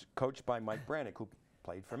T-Birds, coached by Mike Brannick, who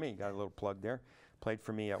played for me. Got a little plug there. Played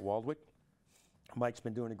for me at Waldwick. Mike's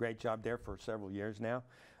been doing a great job there for several years now.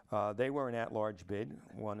 They were an at-large bid,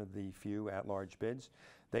 one of the few at-large bids.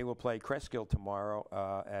 They will play Cresskill tomorrow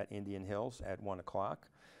at Indian Hills at 1 o'clock.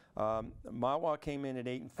 Mahwah came in at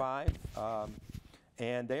 8-5.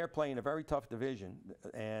 And they are playing a very tough division.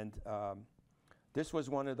 And this was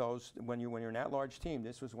one of those, when you're an at-large team,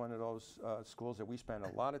 this was one of those schools that we spent a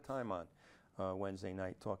lot of time on Wednesday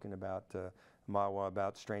night, talking about Mahwah,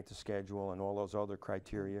 about strength of schedule and all those other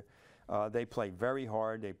criteria. They play very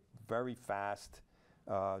hard. They very fast.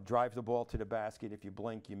 Drive the ball to the basket. If you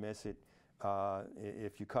blink, you miss it.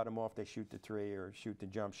 If you cut them off, they shoot the three or shoot the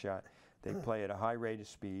jump shot. They play at a high rate of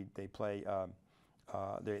speed. They play.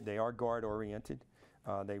 They are guard-oriented.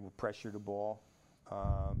 They will pressure the ball,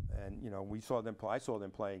 and you know, we saw them. I saw them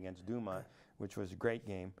play against Dumont, which was a great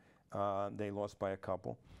game. They lost by a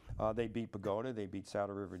couple. They beat Pagoda. They beat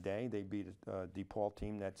Saddle River Day. They beat a DePaul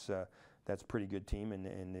team that's a pretty good team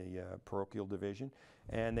in the parochial division.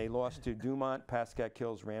 And they lost to Dumont, Pascack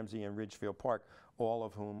Hills, Ramsey, and Ridgefield Park, all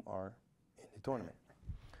of whom are in the tournament.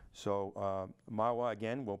 So Mahwah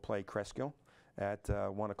again will play Cresskill at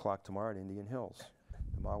 1 o'clock tomorrow at Indian Hills.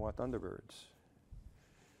 The Mahwah Thunderbirds.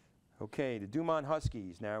 Okay, the Dumont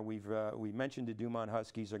Huskies. Now we mentioned the Dumont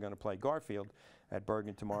Huskies are going to play Garfield at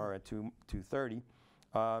Bergen tomorrow at 2:30.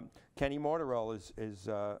 Kenny Mortarell is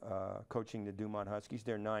coaching the Dumont Huskies.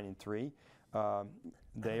 They're 9-3.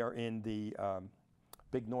 They are in the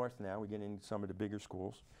Big North now. We get into some of the bigger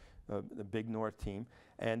schools, the Big North team,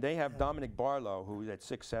 and they have Dominic Barlow, who's at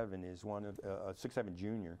 6'7", is one of a 6'7"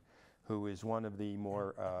 junior, who is one of the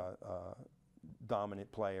more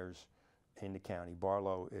dominant players in the county.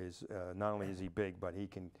 Barlow is not only is he big, but he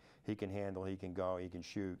can handle, he can go, he can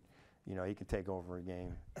shoot. You know, he can take over a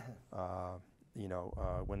game. You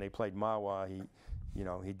know, when they played Mahwah,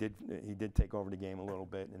 he did take over the game a little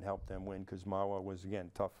bit and help them win, because Mahwah was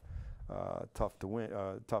again tough to win,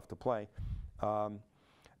 tough to play.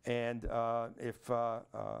 And if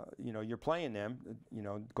you know, you're playing them, you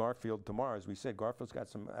know, Garfield tomorrow, as we said, Garfield's got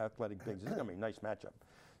some athletic bigs. This is going to be a nice matchup.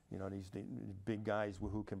 You know, these big guys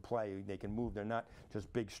who can play, they can move. They're not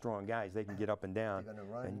just big, strong guys. They can get up and down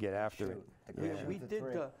and get after it. Yeah,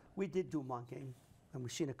 we did Dumont game, and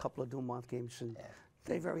we've seen a couple of Dumont games, and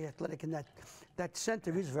they're very athletic, and that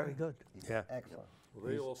center is very good. Excellent.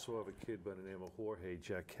 Well, they also have a kid by the name of Jorge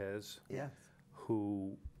Jaquez, yeah,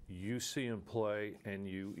 who you see him play, and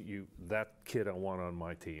that kid I want on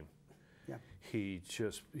my team. Yeah.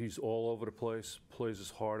 He's all over the place, plays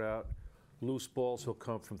his heart out. Loose balls, he'll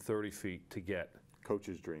come from 30 feet to get.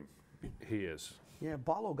 Coach's dream. He is. Yeah,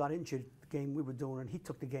 Barlow got injured the game we were doing, and he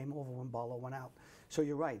took the game over when Barlow went out. So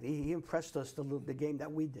you're right. He impressed us the game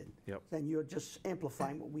that we did. Yep. Then you're just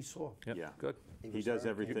amplifying what we saw. Yep. Yeah. Good. He was does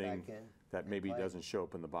there, everything back in, that maybe play. doesn't show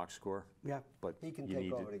up in the box score, Yeah. but He can you take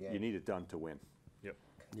need over the it, game. you need it done to win. Yep.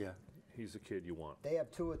 Yeah. He's the kid you want. They have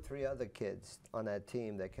 2 or 3 other kids on that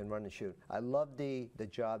team that can run and shoot. I love the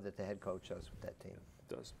job that the head coach does with that team.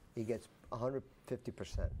 Does. He gets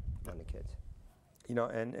 150% on the kids. You know,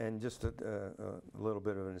 and just a little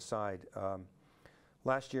bit of an aside.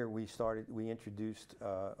 Last year we introduced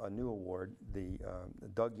a new award, the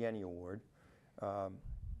Doug Yenny Award.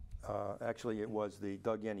 Actually, it was the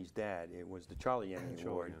Doug Yenny's dad. It was the Charlie Yenny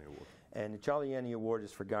Award. And the Charlie Yenny Award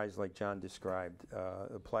is for guys like John described,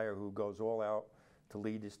 a player who goes all out to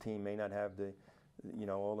lead his team, may not have the,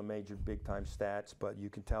 all the major big-time stats, but you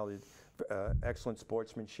can tell that excellent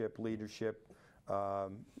sportsmanship, leadership,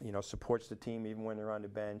 supports the team even when they're on the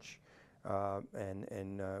bench.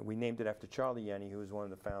 And we named it after Charlie Yenny, who was one of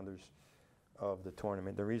the founders of the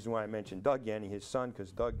tournament. The reason why I mentioned Doug Yenny, his son,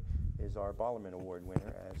 because Doug is our Ballerman Award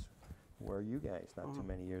winner, as were you guys not too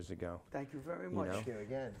many years ago. Thank you very much. know. Here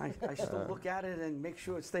again. I still look at it and make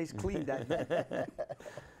sure it stays clean.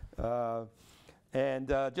 And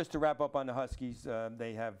just to wrap up on the Huskies,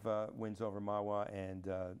 they have wins over Mawa and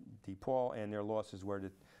DePaul, and their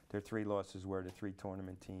 3 losses were to 3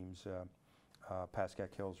 tournament teams,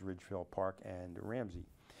 Pascack Hills, Ridgefield Park, and Ramsey.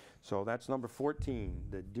 So that's number 14,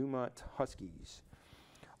 the Dumont Huskies.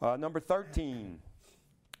 Number 13,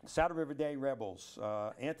 Saddle River Day Rebels.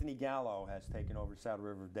 Anthony Gallo has taken over Saddle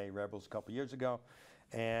River Day Rebels a couple years ago,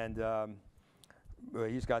 and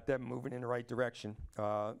he's got them moving in the right direction.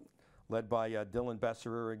 Led by Dylan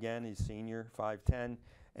Besserer again, he's senior, 5'10",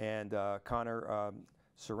 and Connor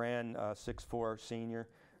Saran, 6'4", senior.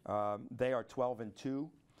 They are 12-2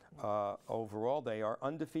 overall. They are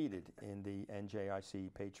undefeated in the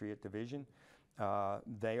NJIC Patriot Division.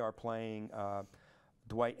 They are playing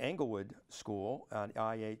Dwight Englewood School on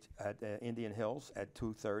I-8 at Indian Hills at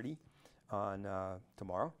 2:30 on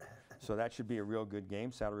tomorrow. So that should be a real good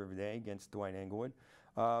game, Saddle River Day against Dwight Englewood.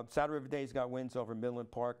 Saddle River Day's got wins over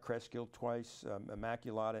Midland Park, Cresskill twice,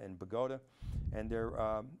 Immaculata, and Pagoda. And their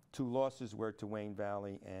 2 losses were to Wayne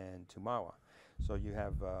Valley and to Mawa. So you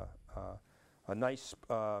have a nice,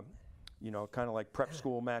 kind of like prep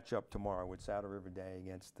school matchup tomorrow with Saddle River Day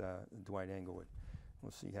against Dwight Englewood.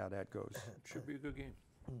 We'll see how that goes. Should be a good game.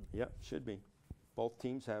 Yep, should be. Both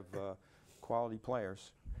teams have quality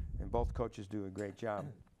players, and both coaches do a great job.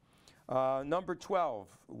 Number 12,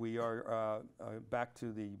 we are back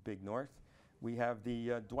to the Big North. We have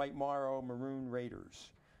the Dwight Morrow Maroon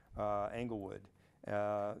Raiders, Englewood.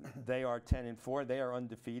 They are 10-4. They are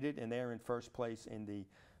undefeated, and they are in first place in the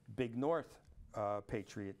Big North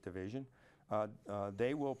Patriot Division.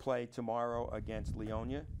 They will play tomorrow against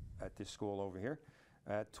Leonia at this school over here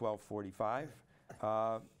at 12:45.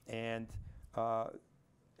 And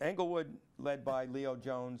Englewood, led by Leo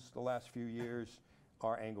Jones the last few years,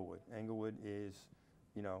 are Englewood. Englewood is,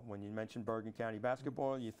 when you mention Bergen County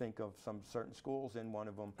basketball, you think of some certain schools, and one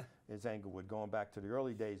of them is Englewood, going back to the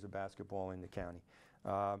early days of basketball in the county.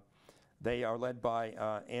 They are led by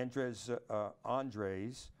Andres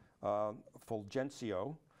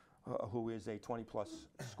Fulgencio, who is a 20-plus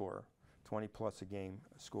scorer, 20-plus a game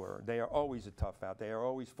scorer. They are always a tough out. They are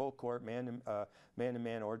always full court,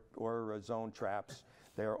 man-to-man or zone traps.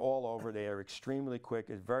 They are all over. They are extremely quick.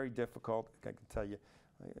 It's very difficult. I can tell you,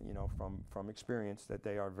 from experience, that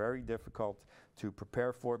they are very difficult to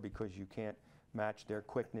prepare for because you can't match their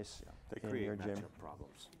quickness They in create your gym. matchup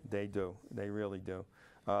problems. They do. They really do.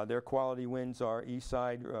 Their quality wins are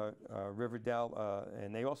Eastside, Riverdale,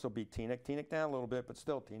 and they also beat Teaneck. Teaneck down a little bit, but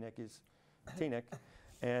still Teaneck is Teaneck.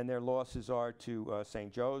 And their losses are to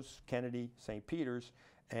St. Joe's, Kennedy, St. Peter's,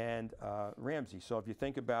 and Ramsey. So if you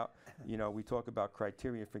think about, we talk about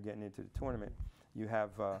criteria for getting into the tournament. You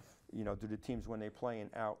have, do the teams, when they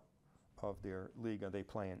playing out of their league, are they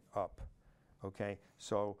playing up? Okay,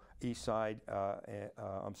 so Eastside,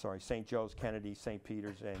 St. Joe's, Kennedy, St.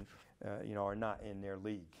 Peter's, and are not in their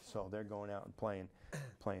league. So they're going out and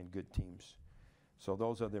playing good teams. So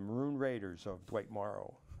those are the Maroon Raiders of Dwight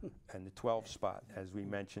Morrow. And the 12th spot, as we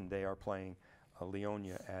mentioned, they are playing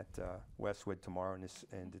Leonia at Westwood tomorrow in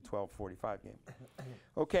the 12:45 game.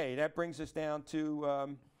 Okay, that brings us down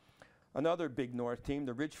to another Big North team,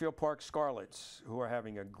 the Ridgefield Park Scarlets, who are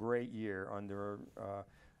having a great year under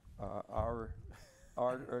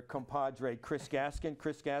our compadre Chris Gaskin.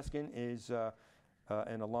 Chris Gaskin is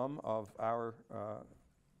an alum of our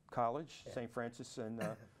college, St. Francis and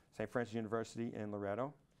St. Francis University in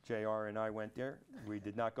Loretto. JR and I went there. We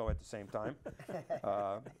did not go at the same time.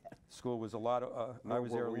 School was a lot of. I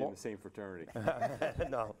was there. Were we in the same fraternity?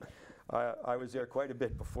 No, I was there quite a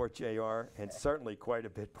bit before JR, and certainly quite a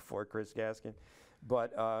bit before Chris Gaskin.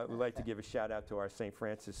 But we'd like to give a shout out to our St.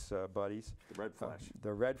 Francis buddies. The Red Flash.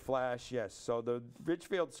 The Red Flash, yes. So the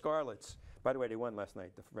Ridgefield Scarlets. By the way, they won last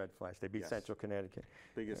night. The Red Flash. They beat Yes. Central Connecticut.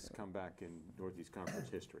 Biggest comeback in Northeast Conference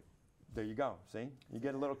history. There you go. See, you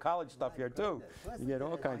get a little college stuff here too. You get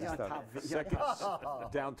all kinds of Yeah, stuff. top-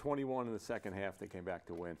 Second, down 21 in the second half, they came back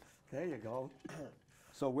to win. There you go.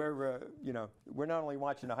 So we're, you know, we're not only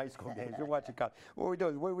watching the high school games, we're watching college. What are we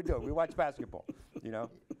doing? What do we do? We watch basketball, you know.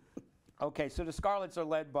 Okay, so the Scarlets are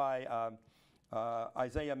led by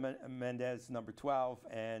Isaiah Mendez, number 12,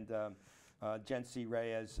 and Jency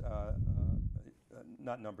Reyes,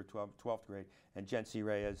 not number 12, 12th grade, and Jency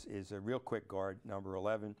Reyes is a real quick guard, number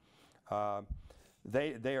 11.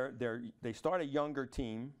 They start a younger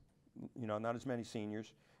team, you know, not as many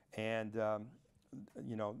seniors, and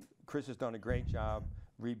you know, Chris has done a great job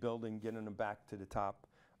rebuilding, getting them back to the top.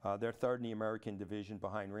 They're third in the American division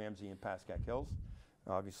behind Ramsey and Pascack Hills.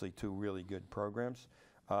 Obviously, two really good programs.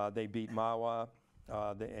 They beat Mawa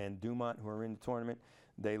and Dumont, who are in the tournament.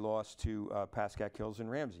 They lost to Pascack Hills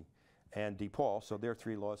and Ramsey and DePaul, so their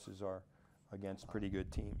 3 losses are against pretty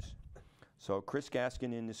good teams. So Chris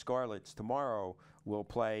Gaskin and the Scarlets tomorrow will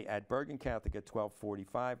play at Bergen Catholic at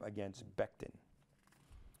 12:45 against Beckton,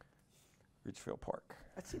 Ridgefield Park.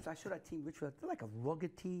 That seems, I saw that team, Richfield. They're like a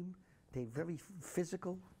rugged team. They're very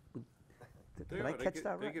physical. Did I catch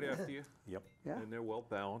that right? They get after you, Yep. Yeah. and they're well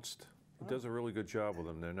balanced. It does a really good job with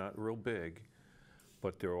them. They're not real big,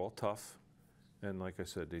 but they're all tough. And like I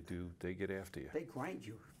said, they get after you. They grind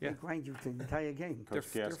you. Yeah. They grind you the entire game. Coach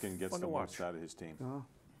they're Gaskin gets fun the to most watch. out of his team. Oh,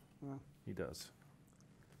 He does.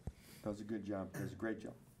 Does a good job. Does a great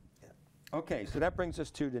job. Okay, so that brings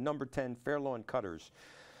us to the number 10 Fairlawn Cutters,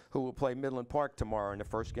 who will play Midland Park tomorrow in the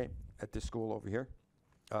first game at this school over here.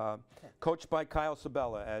 Coached by Kyle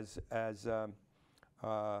Sabella, as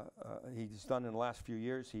he's done in the last few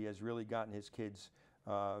years. He has really gotten his kids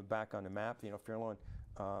back on the map. You know, Fairlawn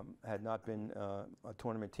had not been a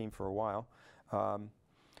tournament team for a while.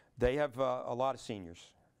 They have a lot of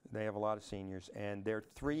seniors. They have a lot of seniors, and they're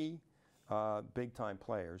 3 big-time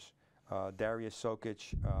players: Darius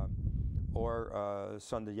Sokic, or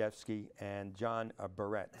Sundayevsky, and John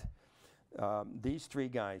Barrett. These 3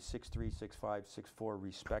 guys, 6'3", 6'5", 6'4",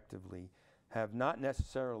 respectively, have not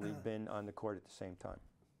necessarily been on the court at the same time.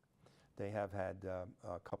 They have had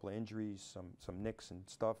a couple of injuries, some nicks and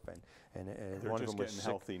stuff, and They're one of just them was getting sick.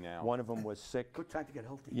 healthy now. One of them was sick. good time to get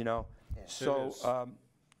healthy. You know, Yeah. so It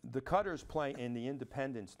is. the Cutters play in the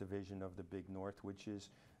Independence division of the Big North, which is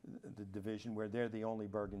the division where they're the only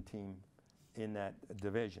Bergen team in that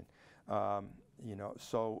division. You know,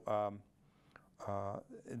 so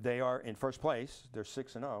they are in first place. They're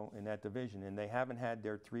 6-0 in that division, and they haven't had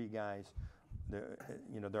their 3 guys,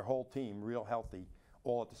 you know, their whole team real healthy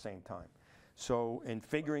all at the same time. So in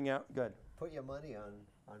figuring out, good. Put your money on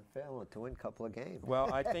Fairlawn to win a couple of games.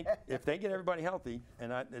 Well, I think if they get everybody healthy,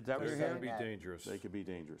 and is that what They're you're going hearing? to be that. dangerous. They could be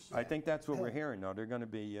dangerous. I think that's what we're hearing, though. They're going to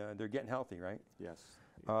be, they're getting healthy, right? Yes.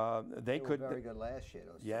 They were could, very good last year.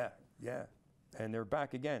 Those yeah, yeah. And they're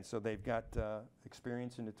back again, so they've got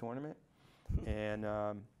experience in the tournament. And,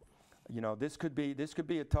 you know, this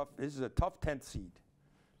is a tough 10th seed.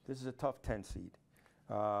 This is a tough 10 seed.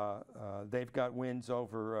 They've got wins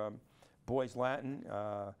over Boys Latin,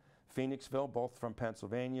 Phoenixville, both from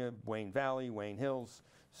Pennsylvania, Wayne Valley, Wayne Hills,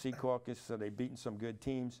 Secaucus, so they've beaten some good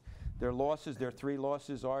teams. Their losses, their 3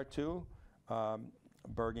 losses are to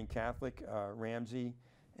Bergen Catholic, Ramsey,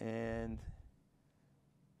 and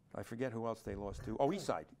I forget who else they lost to. Oh,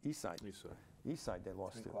 Eastside they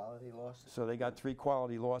lost three to. quality losses. So they got 3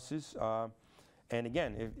 quality losses. And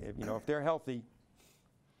again, if you know, if they're healthy,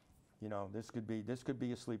 you know, this could be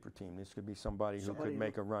a sleeper team. This could be somebody who could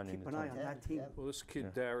make a run in Keep the an eye on tournament. that team. Well, this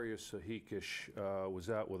kid, Darius Hikish, was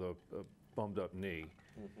out with a bummed-up knee.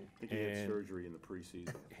 I think he had And- surgery in the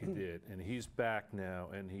preseason. He did, and he's back now,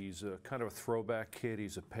 and he's a kind of a throwback kid.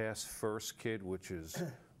 He's a pass-first kid, which is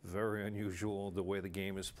very unusual the way the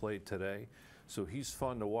game is played today. So he's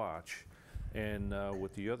fun to watch. And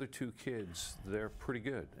with the other 2 kids, they're pretty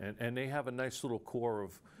good. And they have a nice little core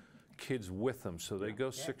of kids with them, so they go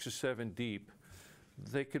 6 or 7 deep.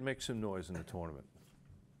 They could make some noise in the tournament.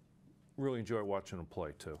 Really enjoy watching them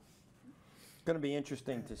play, too. It's going to be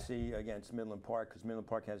interesting to see against Midland Park, because Midland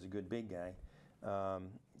Park has a good big guy.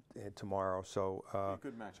 tomorrow. So Be a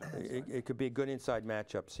good matchup. it could be a good inside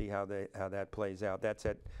matchup. See how that plays out. That's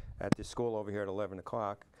at the school over here at 11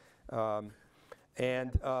 o'clock.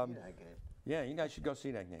 And See that game. yeah, you guys should go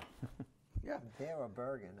see that game. Yeah. There or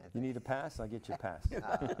Bergen, I think. You need a pass? I'll get you a pass.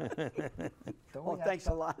 Don't Oh, we have thanks a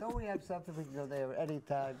some- lot. Don't we have something we can go there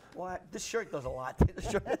anytime? Well, this shirt does a lot. The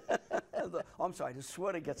shirt- I'm sorry, the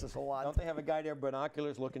sweater gets us a lot. Don't they have a guy there,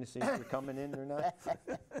 binoculars, looking to see if you're coming in or not?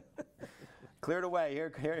 Cleared away.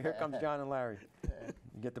 Here comes John and Larry.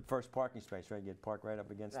 You get the first parking space, right? You get parked right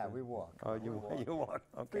up against No, the... we walk. Oh, We walk. you walk.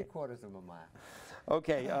 Okay. 3/4 of a mile.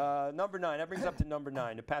 Okay, number 9. That brings up to number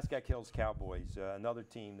 9, the Pascack Hills Cowboys, another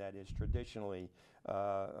team that is traditionally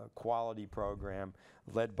a quality program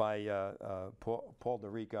led by Paul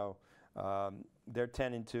DeRico. They're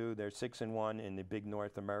 10-2. They're 6-1 in the Big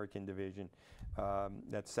North American Division.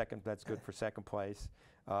 That's good for second place.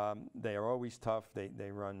 They are always tough.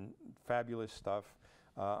 They run fabulous stuff.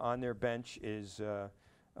 On their bench is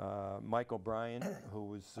Mike O'Brien,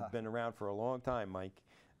 who has been around for a long time, Mike.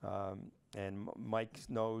 And Mike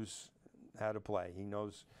knows how to play. He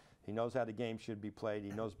knows how the game should be played.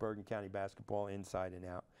 He knows Bergen County basketball inside and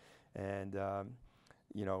out. And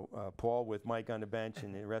Paul with Mike on the bench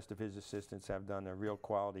and the rest of his assistants have done a real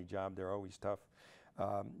quality job. They're always tough.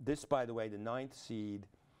 This, by the way, the 9th seed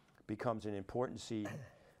becomes an important seed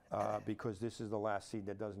because this is the last seed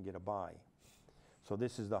that doesn't get a bye. So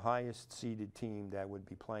this is the highest seeded team that would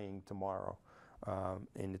be playing tomorrow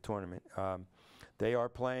in the tournament. They are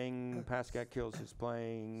playing, Pascack Hills is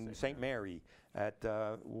playing St. Mary at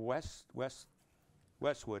Westwood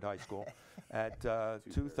High School at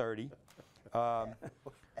 2:30.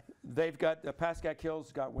 They've got, Pascack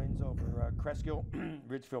Hills got wins over Cresskill,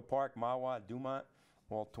 Ridgefield Park, Mawa, Dumont,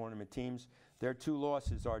 all tournament teams. Their 2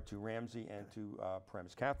 losses are to Ramsey and to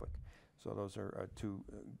Paramus Catholic. So those are 2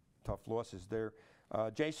 tough losses. They're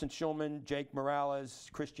Jason Schulman, Jake Morales,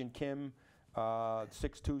 Christian Kim,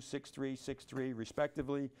 6'2", 6'3", 6'3",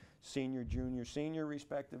 respectively, senior, junior, senior,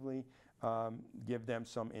 respectively. Give them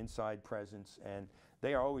some inside presence, and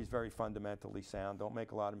they are always very fundamentally sound. Don't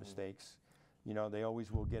make a lot of mistakes. They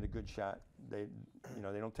always will get a good shot. They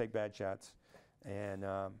don't take bad shots, and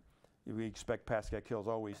we expect Pascack Hills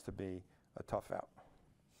always to be a tough out.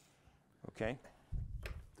 Okay.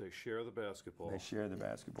 They share the basketball. They share the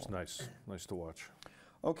basketball. It's nice to watch.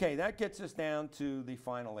 Okay, that gets us down to the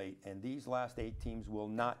final 8, and these last 8 teams will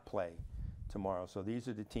not play tomorrow. So these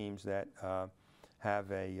are the teams that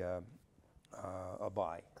have a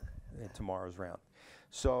bye in tomorrow's round.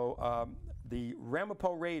 So the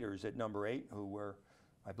Ramapo Raiders at number 8, who were,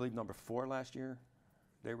 I believe, number 4 last year.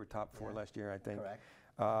 They were top 4 last year, I think.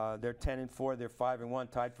 Correct. They're 10-4. They're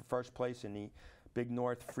 5-1, tied for first place in the Big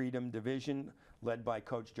North Freedom Division, led by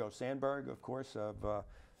Coach Joe Sandberg, of course, of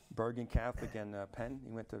Bergen Catholic and Penn.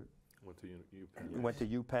 He went to UPenn. He went to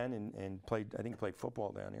UPenn and played. I think played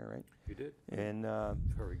football down there, right? He did. And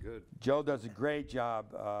Very good. Joe does a great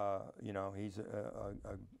job. He's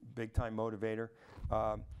a big time motivator.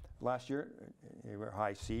 Last year, they were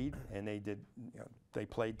high seed, and they did. They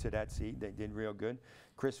played to that seed. They did real good.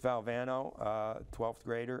 Chris Valvano, 12th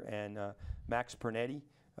grader, and Max Pernetti.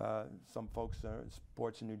 Some folks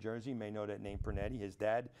sports in New Jersey may know that name, Pernetti. His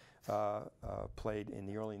dad played in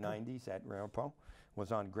the early 90s at Ramapo,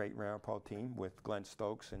 was on a great Ramapo team with Glenn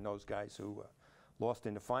Stokes and those guys who lost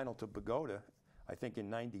in the final to Bogota. I think in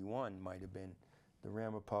 '91 might have been the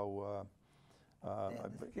Ramapo.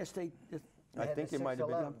 Yes, I think it might have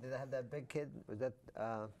been. Did they have that big kid? Was that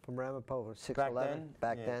from Ramapo? 6'11"?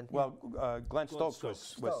 Back then? then? Well, Glenn Stokes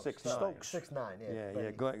was 6'9". Stokes. 6'9", yeah.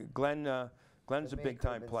 Yeah. Glenn's a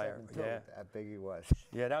big-time player. Yeah. How big he was.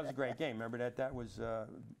 Yeah, that was a great game. Remember that? That was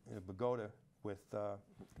Bogota with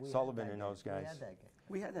Sullivan and those guys. We had that game.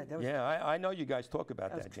 We had that. Yeah, I know you guys talk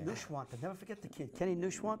about that game. Nushwanta. Never forget the kid. Kenny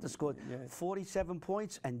Nushwanta scored 47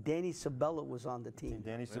 points, and Danny Sabella was on the team.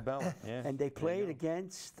 Danny Sabella, yeah. And they played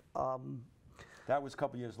against. That was a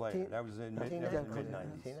couple years later. That was in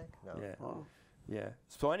mid-90s. No. Yeah.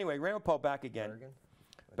 So anyway, Ramapo back again. Bergen?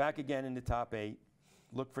 Back again in the top 8.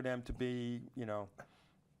 Look for them to be,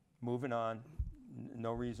 moving on.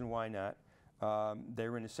 No reason why not. They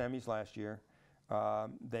were in the semis last year.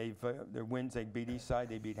 Their wins, they beat Eastside,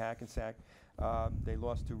 they beat Hackensack. They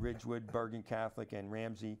lost to Ridgewood, Bergen Catholic, and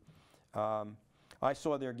Ramsey. I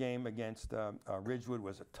saw their game against Ridgewood.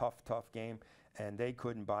 Was a tough game, and they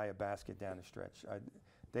couldn't buy a basket down the stretch.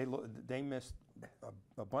 They missed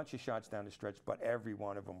a bunch of shots down the stretch, but every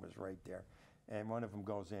one of them was right there. And one of them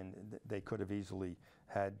goes in. They could have easily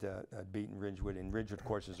had beaten Ridgewood, and Ridgewood, of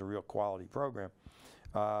course, is a real quality program.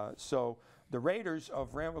 So the Raiders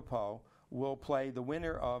of Ramapo will play the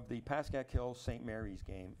winner of the Pascack Hills St. Mary's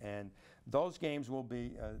game. And those games will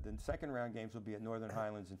be, the second round games will be at Northern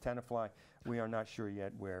Highlands and Tenafly. We are not sure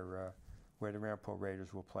yet where the Ramapo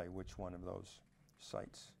Raiders will play, which one of those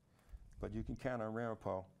sites. But you can count on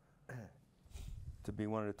Ramapo to be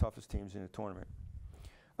one of the toughest teams in the tournament.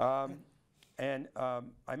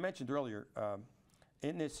 I mentioned earlier,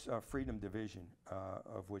 in this Freedom Division,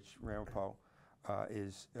 of which Ramapo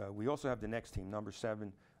is, we also have the next team, number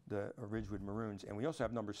 7, the Ridgewood Maroons, and we also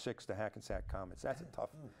have number 6, the Hackensack Comets. That's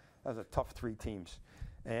a tough 3 teams.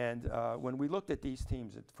 And when we looked at these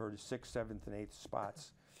teams for the 6th, 7th, and 8th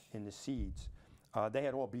spots in the seeds, they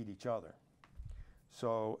had all beat each other.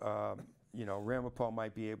 So you know, Ramapo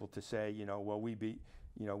might be able to say, you know, well, we beat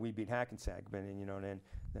Hackensack, but you know, then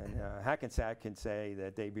Hackensack can say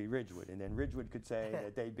that they beat Ridgewood, and then Ridgewood could say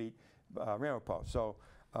that they beat Ramapo. So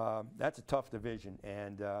that's a tough division,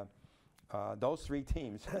 and those 3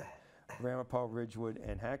 teams, Ramapo, Ridgewood,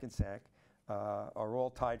 and Hackensack, are all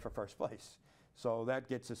tied for first place. So that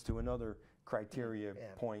gets us to another criteria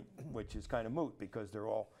point, which is kind of moot because they're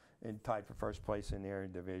all tied for first place in their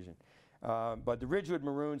division. But the Ridgewood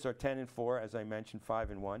Maroons are 10-4, as I mentioned,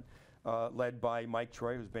 5-1, led by Mike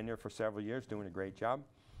Troy, who's been there for several years, doing a great job.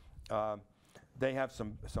 They have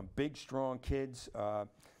some big, strong kids.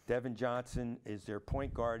 Devin Johnson is their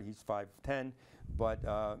point guard. He's 5'10", but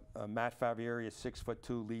Matt Favieri is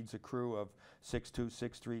 6'2", leads a crew of 6'2",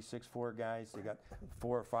 6'3", 6'4" guys. They got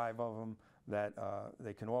 4 or 5 of them that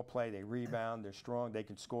they can all play. They rebound. They're strong. They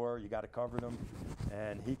can score. You got to cover them,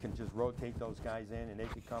 and he can just rotate those guys in, and they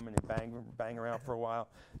can come in and bang around for a while,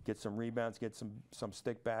 get some rebounds, get some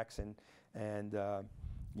stick backs, and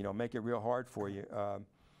you know, make it real hard for you.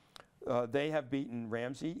 They have beaten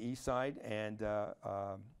Ramsey, Eastside, and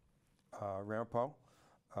Ramapo.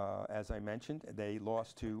 As I mentioned, they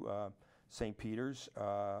lost to St. Peter's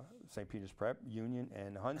Prep, Union,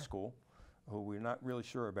 and Hun School, who we're not really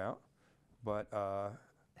sure about. But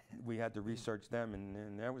we had to research them,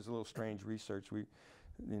 and that was a little strange research. You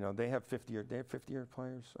know, they have 50-year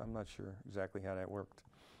players. I'm not sure exactly how that worked,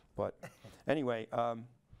 but anyway,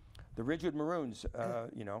 the Ridgewood Maroons,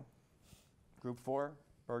 you know, Group 4,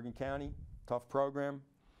 Bergen County, tough program.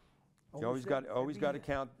 You always got to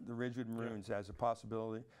count the Ridgewood Maroons as a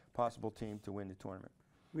possible team to win the tournament.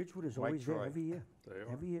 Ridgewood is Mike always Troy. there every year.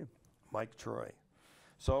 Every year. Mike Troy.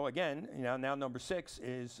 So again, you know, now number 6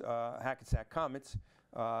 is Hackensack Comets.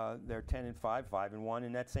 They're 10-5, 5-1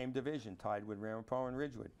 in that same division, tied with Ramapo and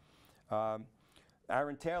Ridgewood.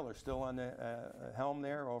 Aaron Taylor still on the helm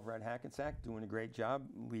there over at Hackensack, doing a great job,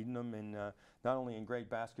 leading them in not only in great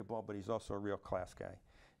basketball, but he's also a real class guy.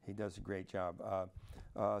 He does a great job.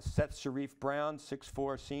 Seth Sharif Brown,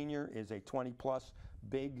 6'4" senior, is a 20-plus,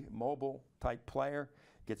 big, mobile type player.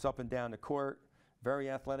 Gets up and down the court.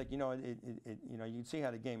 Very athletic. You know, you know, you can see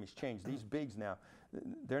how the game has changed. These bigs now,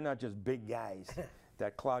 they're not just big guys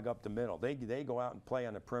that clog up the middle. They go out and play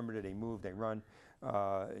on the perimeter. They move. They run.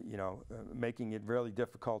 You know, making it really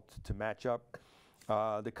difficult to match up.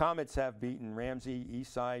 The Comets have beaten Ramsey,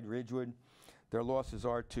 Eastside, Ridgewood. Their losses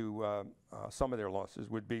are to some of their losses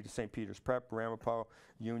would be to St. Peter's Prep, Ramapo,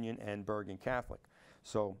 Union, and Bergen Catholic.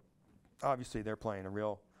 So obviously they're playing a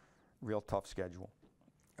real tough schedule.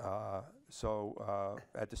 At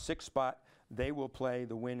the 6th spot, they will play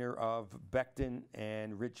the winner of Beckton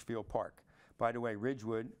and Ridgefield Park. By the way,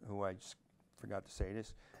 Ridgewood, who I just forgot to say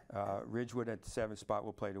this, Ridgewood at the 7th spot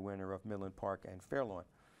will play the winner of Midland Park and Fairlawn.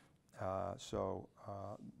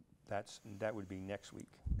 That would be next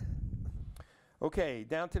week. Okay,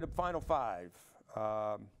 down to the final 5.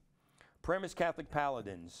 Paramus Catholic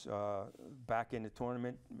Paladins back in the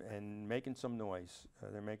tournament and making some noise.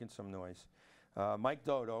 They're making some noise. Mike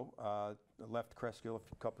Dodo left Cresskill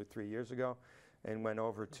a 3 years ago and went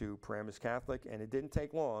over to Paramus Catholic, and it didn't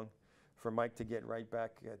take long for Mike to get right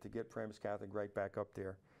back to get Paramus Catholic right back up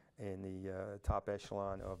there in the top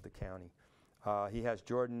echelon of the county. He has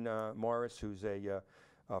Jordan Morris, who's a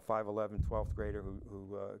 5'11", 12th grader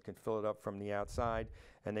who can fill it up from the outside,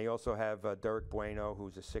 and they also have Derek Bueno,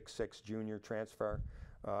 who's a 6'6" junior transfer,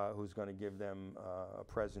 who's going to give them a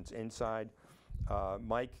presence inside.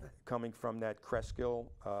 Mike, coming from that Cresskill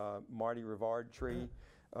Marty Rivard tree,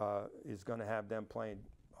 is going to have them playing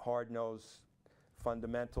hard-nosed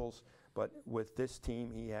fundamentals, but with this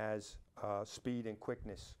team he has speed and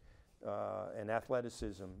quickness and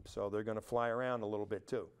athleticism, so they're going to fly around a little bit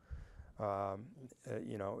too.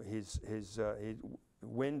 You know, his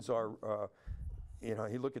wins are, you know,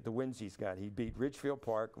 you look at the wins he's got. He beat Ridgefield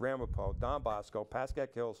Park, Ramapo, Don Bosco,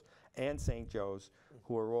 Pascack Hills, and St. Joe's,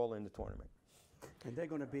 who are all in the tournament. And they're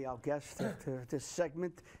going to be our guests at this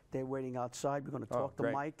segment. They're waiting outside. We're going to talk to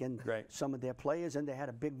great, Mike and great. some of their players. And they had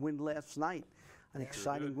a big win last night, an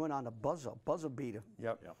exciting win on a buzzer beater.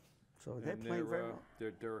 Yep. So they're And playing very well.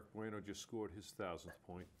 Derek Bueno just scored his 1,000th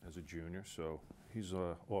point as a junior, so he's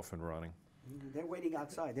off and running. They're waiting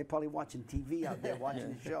outside. They're probably watching TV out there,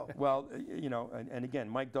 watching the show. Well, you know, and again,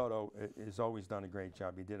 Mike Dodo has always done a great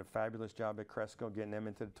job. He did a fabulous job at Cresco, getting them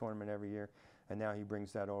into the tournament every year, and now he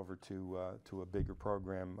brings that over to a bigger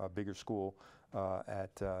program, a bigger school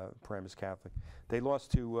at Paramus Catholic. They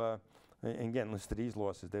lost to, and again, listen to these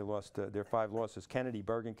losses. They lost their 5 losses: Kennedy,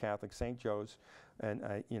 Bergen Catholic, St. Joe's, and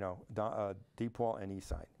DePaul and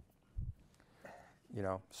Eastside. You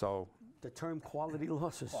know, so. The term quality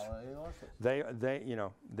losses. Quality losses. They, you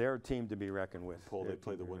know, they're a team to be reckoned with. Paul, they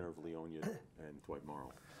play the winner of Leonia and Dwight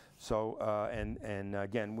Morrow. So, and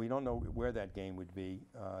again, we don't know where that game would be.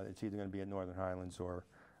 It's either going to be at Northern Highlands or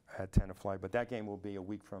at Tenafly, but that game will be a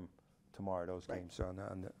week from tomorrow, those games,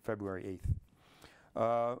 on February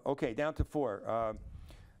 8th. Okay, down to 4.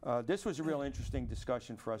 This was a real interesting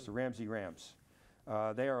discussion for us, the Ramsey Rams.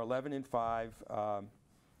 They are 11-5.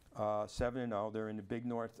 7-0. They're in the Big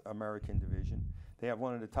North American Division. They have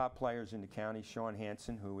one of the top players in the county, Sean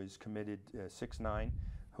Hansen, who is committed, 6'9",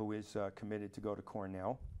 who is committed to go to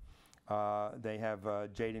Cornell. They have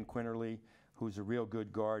Jaden Quinterly, who's a real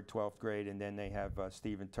good guard, 12th grade, and then they have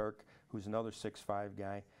Stephen Turk, who's another 6'5"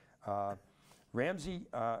 guy. Ramsey,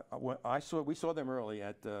 we saw them early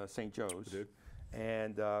at St. Joe's. We did.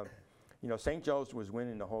 And you know, St. Joe's was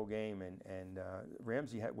winning the whole game, and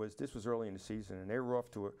Ramsey this was early in the season, and they were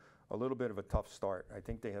off to a little bit of a tough start. I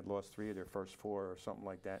think they had lost 3 of their first 4 or something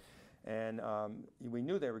like that. And we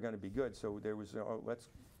knew they were going to be good, so there was,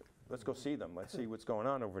 let's go see them. Let's see what's going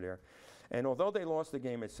on over there. And although they lost the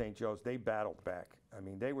game at St. Joe's, they battled back. I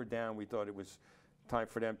mean, they were down. We thought it was time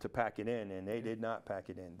for them to pack it in, and they did not pack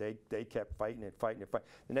it in. They kept fighting it.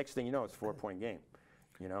 The next thing you know, it's a 4-point game.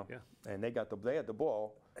 You know, and they had the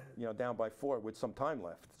ball, you know, down by 4 with some time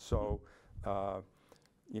left. So,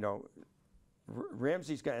 you know,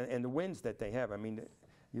 Ramsey's got, and the wins that they have. I mean,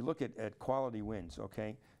 you look at quality wins.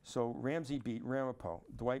 Okay, so Ramsey beat Ramapo,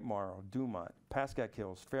 Dwight Morrow, Dumont, Pascack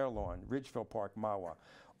Hills, Fairlawn, Ridgeville Park, Mawa.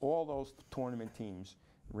 All those tournament teams,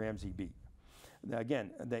 Ramsey beat. Now, again,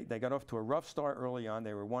 they got off to a rough start early on.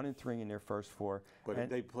 They were 1-3 in their first 4. But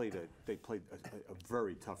they played a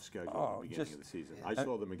very tough schedule at the beginning of the season. I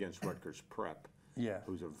saw them against Rutgers Prep,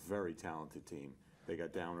 who's a very talented team. They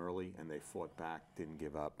got down early and they fought back, didn't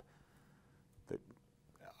give up.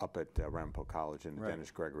 Up at Ramapo College in the Dennis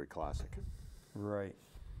Gregory Classic. Right.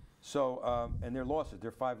 So, and their losses, their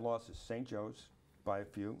 5 losses: St. Joe's by a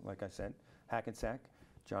few, like I said, Hackensack,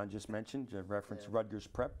 John just mentioned, reference Rutgers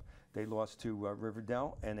Prep. They lost to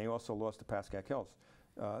Riverdale, and they also lost to Pascack Hills.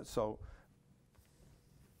 So,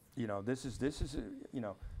 you know, this is you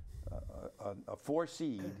know, a 4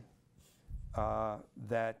 seed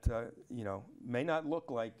that you know, may not look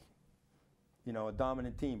like, you know, a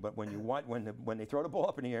dominant team, but when you when they throw the ball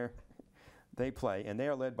up in the air, they play, and they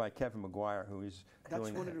are led by Kevin McGuire, who is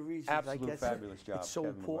doing one of the reasons absolute fabulous job. It's so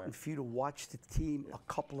Kevin important McGuire. for you to watch the team a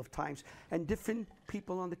couple of times, and different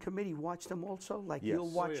people on the committee watch them also. Like you'll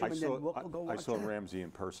watch them, and then we'll go watch I saw them. Ramsey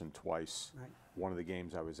in person twice. Right. One of the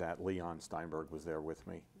games I was at, Leon Steinberg was there with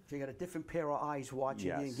me. So you got a different pair of eyes watching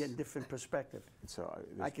you and Yes. getting different perspective. So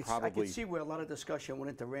I there's could see where a lot of discussion went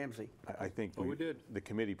into Ramsey. I think we did. The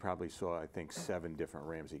committee probably saw, I think, 7 different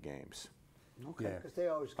Ramsey games. Okay. Yeah. Because they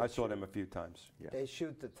always I can saw shoot. them a few times. Yeah. They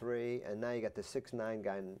shoot the 3, and now you got the 6'9"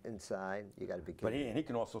 guy inside. You got to be But careful. he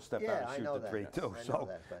can also step Yeah, out and I shoot know the that. 3 too. I know So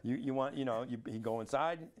that, but- you want, you know, he go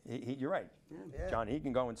inside. You're right, Yeah. John. He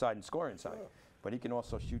can go inside and score inside, Sure. but he can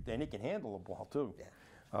also shoot, and he can handle the ball too. Yeah.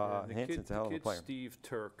 And the Hansen's a hell of a kid player. Steve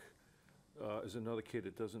Turk is another kid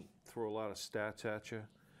that doesn't throw a lot of stats at you,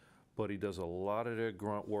 but he does a lot of their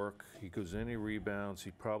grunt work. He goes in, he rebounds.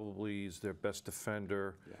 He probably is their best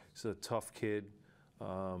defender. Yeah. He's a tough kid.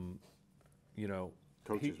 You know,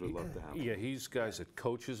 Coaches would love to have him. Yeah, he's guys that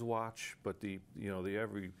coaches watch, but the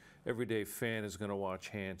everyday fan is going to watch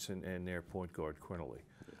Hansen and their point guard Quinterly.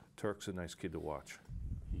 Turk's a nice kid to watch.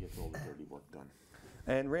 He gets all the dirty work done.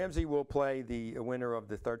 And Ramsey will play the winner of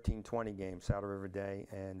the 13-20 game, Saddle River Day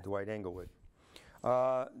and Dwight Englewood.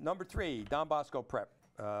 Number 3, Don Bosco Prep.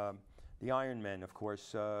 The Ironmen, of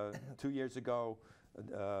course. 2 years ago,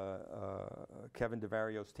 Kevin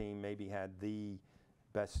DeVario's team maybe had the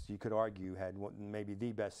best, you could argue, maybe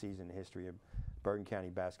the best season in the history of Bergen County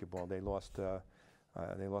basketball. They lost to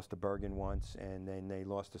Bergen once, and then they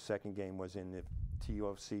lost the second game was in the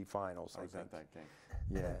TOC finals, I I was think. at that game.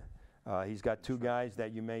 Yeah. He's got 2 guys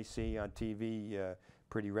that you may see on TV,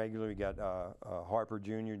 pretty regularly. You got Harper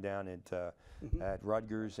Jr. down at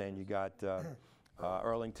Rutgers, and you got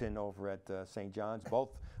Earlington over at St. John's.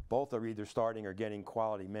 Both are either starting or getting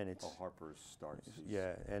quality minutes. Oh, Harper's starts.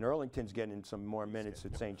 Yeah, and Earlington's getting some more minutes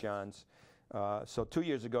at St. John's. So 2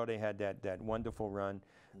 years ago they had that wonderful run.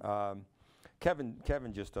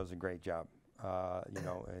 Kevin just does a great job, you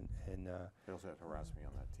know, and He also had harassed me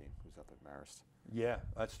on that team. Who's up at Marist? yeah,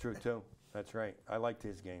 that's true too. That's right. I liked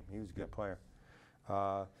his game. He was a good player.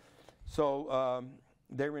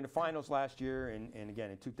 They were in the finals last year, and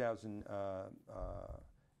again in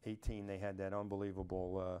 2018 they had that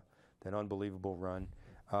unbelievable run.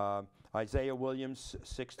 Isaiah Williams,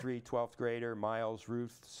 6'3", 12th grader. Miles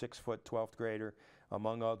Ruth, 6 foot, 12th grader,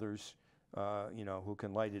 among others, you know, who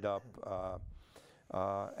can light it up.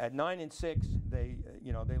 At 9 and 6, they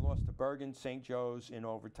lost to Bergen, St. Joe's in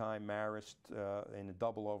overtime, Marist in a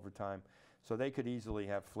double overtime. So they could easily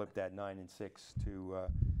have flipped that 9 and 6 to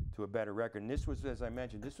a better record. And this was, as I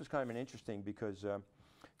mentioned, this was kind of an interesting because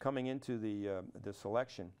coming into the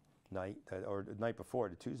selection night or the night before,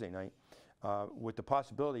 the Tuesday night, with the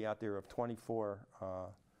possibility out there of 24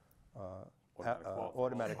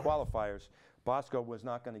 automatic qualifiers, Bosco was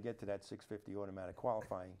not going to get to that 650 automatic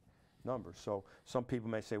qualifying number. So some people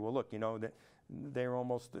may say, well, look, you know, they're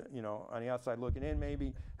almost, you know, on the outside looking in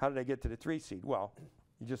maybe. How did they get to the 3 seed? Well,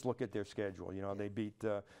 you just look at their schedule. You know, they beat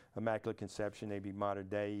Immaculate Conception, they beat Mater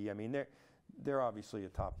Dei. I mean, they're obviously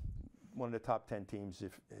one of the top 10 teams,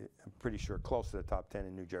 I'm pretty sure close to the top 10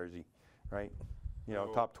 in New Jersey, right? You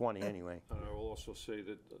know, top 20 anyway. And I will also say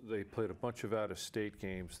that they played a bunch of out-of-state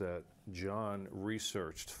games that John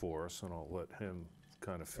researched for us, and I'll let him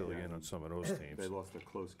kind of fill you in on some of those teams. They lost a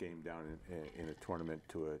close game down in a tournament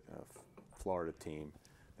to a Florida team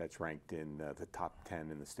that's ranked in the top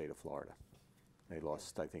 10 in the state of Florida. They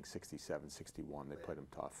lost, I think, 67-61. They played them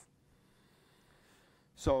tough.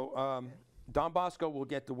 So Don Bosco will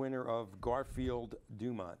get the winner of Garfield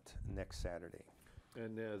Dumont next Saturday.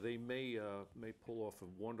 And they may pull off a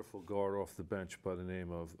wonderful guard off the bench by the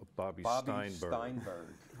name of Bobby Steinberg.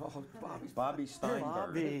 Oh, Bobby Steinberg.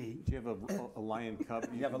 Bobby. Do you have a lion cub?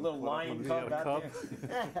 You have a little lion cub out there?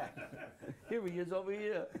 Here he is over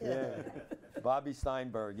here. Yeah. Bobby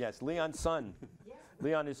Steinberg, yes. Leon's son. Yeah.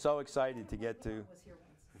 Leon is so excited to get to. Was here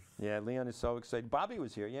once. Yeah, Leon is so excited. Bobby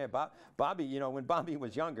was here. Yeah, Bobby. You know, when Bobby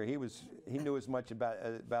was younger, he knew as much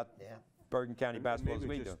about Bergen County basketball as we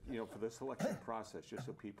maybe do. just, you know, for the selection process, just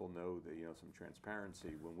so people know that, you know, some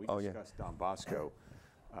transparency. When we Oh, yeah. discussed Don Bosco,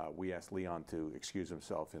 we asked Leon to excuse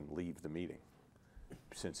himself and leave the meeting,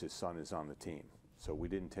 since his son is on the team. So we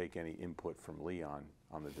didn't take any input from Leon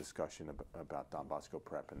on the discussion about Don Bosco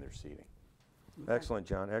prep and their seating. Excellent,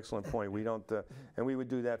 John. Excellent point. We don't, and we would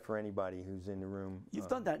do that for anybody who's in the room. You've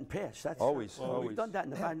done that in past. That's Always, We've always. done that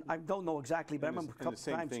in the past. I don't know exactly, but I remember a And couple the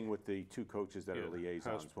same times. thing with the two coaches that Yeah, are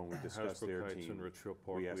liaisons. When we discussed their Hasbrook Heights team, and Richfield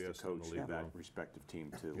Park, we asked the them to coach leave of that room. respective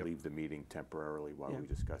team to leave the meeting temporarily while we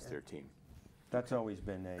discussed their team. That's always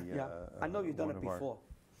been a. Yeah, I know you've done one it of our- before.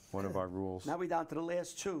 One of our rules. Now we're down to the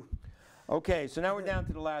last two. Okay, so now we're down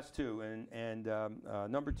to the last two, and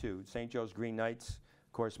number 2, St. Joe's Green Knights.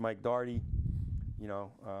 Of course, Mike Daugherty, you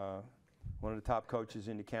know, one of the top coaches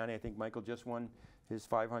in the county. I think Michael just won his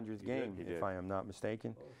 500th game, He if did. I am not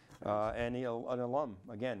mistaken. And an alum,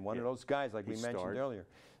 again, one of those guys like He we mentioned starred. earlier.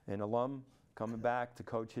 An alum coming back to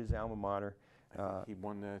coach his alma mater I think he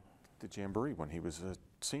won the Jamboree when he was a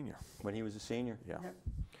senior. when he was a senior. Yeah.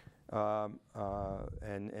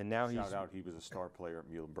 And now he's... Shout out, he was a star player at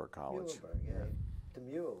Muhlenberg College. Muhlenberg, yeah. The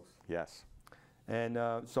Mules. Yes. And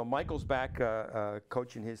so Michael's back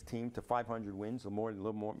coaching his team to 500 wins, a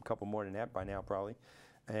couple more than that by now probably.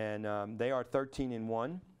 And they are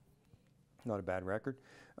 13-1, not a bad record.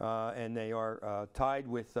 And they are tied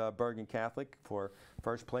with Bergen Catholic for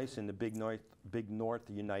first place in the Big North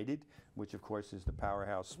United, which of course is the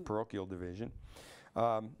powerhouse parochial division.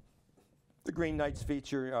 The Green Knights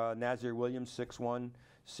feature Nazir Williams, 6'1",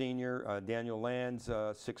 senior, Daniel Lands,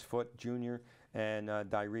 6 foot, junior, and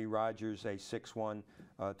Dyree Rogers, a 6'1",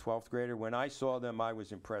 12th grader. When I saw them, I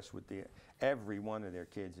was impressed with every one of their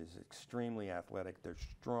kids is extremely athletic. They're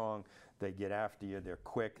strong. They get after you. They're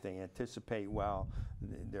quick. They anticipate well.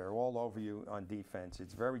 They're all over you on defense.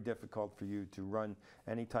 It's very difficult for you to run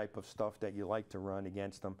any type of stuff that you like to run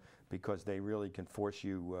against them because they really can force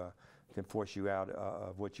you out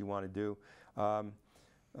of what you want to do.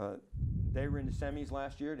 They were in the semis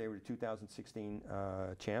last year. They were the 2016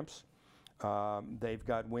 champs. They've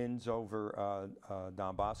got wins over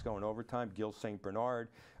Don Bosco in overtime, Gil St. Bernard,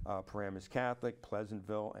 Paramus Catholic,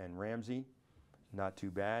 Pleasantville, and Ramsey. Not too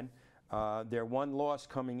bad. Their one loss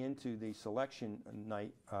coming into the selection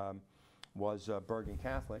night was Bergen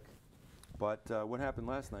Catholic. But what happened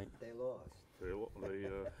last night? They lost. They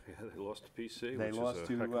lost to PC. They which lost is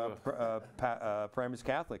a heck of a- to Paramus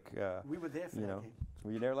Catholic. We were there for You that know, game.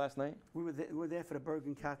 were you there last night? We were there for the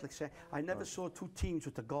Bergen Catholic. I never saw two teams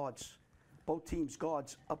with the guards, both teams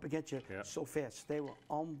guards up against you Yeah. so fast. They were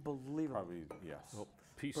unbelievable. Probably, yes. Well,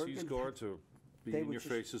 PC's Bergen- guards are They beating were your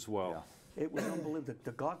just- face as well. It was unbelievable.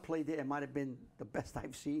 The guard play there might have been the best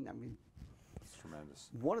I've seen. I mean, It's tremendous.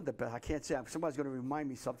 one of the best. I can't say. Somebody's going to remind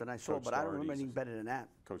me something I saw, Coach but I don't remember Doherty's- anything better than that.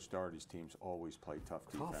 Coach Doherty's teams always play tough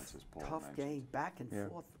defenses. Paul Tough mentioned. game, back and Yeah.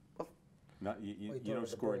 forth. Not, you, Well, you, you're you talking don't the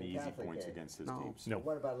score any Bergen easy Catholic points game. against his No. teams. No.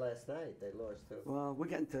 What about last night? They lost too. Well, we're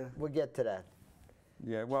getting to. We'll get to that.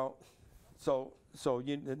 Yeah, well, so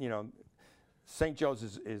you know, St.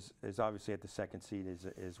 Joe's is obviously at the second seed,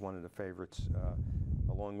 is one of the favorites,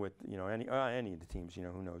 along with any of the teams. You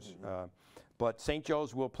know, who knows? But St.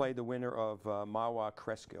 Joe's will play the winner of Mawa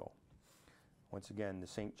Creskill. Once again, the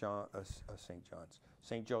St.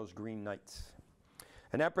 Joe's Green Knights.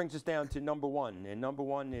 And that brings us down to number one. And number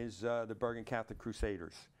one is the Bergen Catholic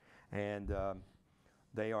Crusaders. And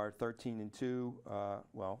they are 13-2.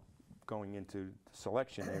 Well, going into the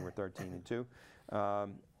selection, they were 13-2.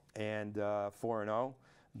 And 4-0.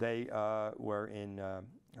 They were in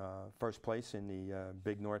first place in the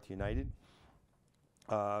Big North United.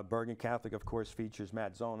 Bergen Catholic, of course, features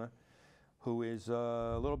Matt Zona, who is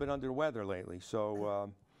a little bit under the weather lately.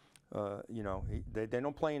 So, you know, they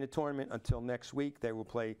don't play in the tournament until next week. They will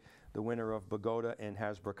play the winner of Bogota and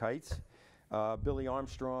Hasbrook Heights. Billy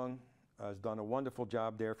Armstrong has done a wonderful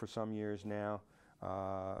job there for some years now,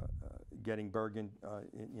 getting Bergen,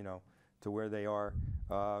 you know, to where they are.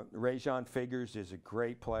 Rajon Figures is a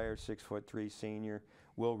great player, 6'3" senior.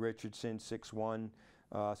 Will Richardson, 6'1",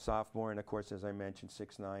 sophomore, and of course, as I mentioned,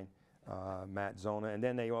 6'9", Matt Zona. And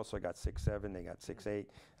then they also got 6'7", they got 6'8".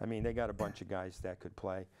 I mean, they got a bunch of guys that could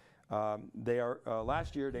play. They are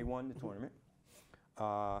last year they won the tournament.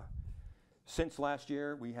 Since last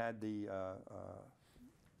year, we had the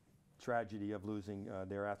tragedy of losing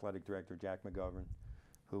their athletic director, Jack McGovern,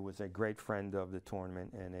 who was a great friend of the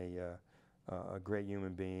tournament and a great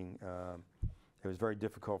human being. It was very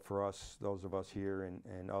difficult for us, those of us here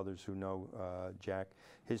and others who know Jack.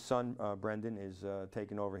 His son, Brendan, is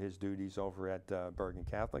taking over his duties over at Bergen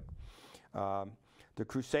Catholic. The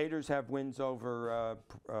Crusaders have wins over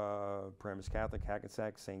Paramus Catholic,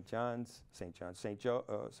 Hackensack, St. Joe's,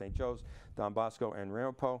 Don Bosco, and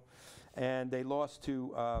Ramapo. And they lost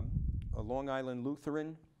to Long Island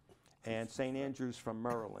Lutheran and St. Andrews from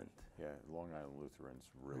Maryland. Yeah, Long Island Lutheran's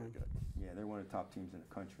really good. Yeah, they're one of the top teams in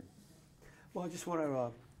the country. Well, I just want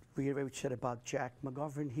to reiterate what you said about Jack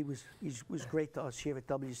McGovern. He was great to us here at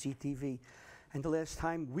WCTV. And the last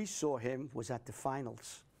time we saw him was at the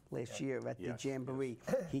finals last year at the Jamboree.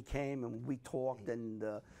 He came and we talked, and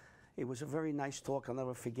it was a very nice talk. I'll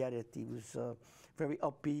never forget it. He was very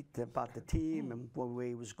upbeat about the team and where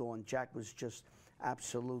he was going. Jack was just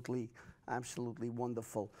absolutely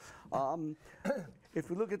wonderful. If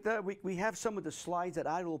we look at that, we have some of the slides that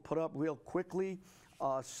I will put up real quickly.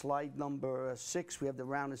 Slide number 6, we have the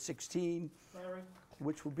round of 16,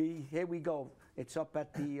 which will be, here we go. It's up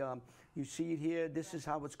at the, you see it here. This is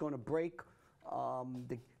how it's going to break.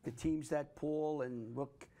 The teams that Paul and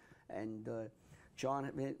Rook and John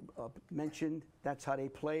mentioned, that's how they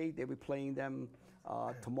played. They'll be playing them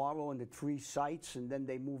tomorrow in the 3 sites, and then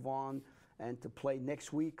they move on and to play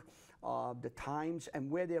next week. The times and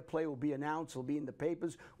where their play will be announced will be in the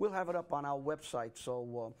papers. We'll have it up on our website,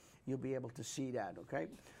 so you'll be able to see that, okay?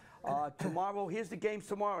 Tomorrow, here's the games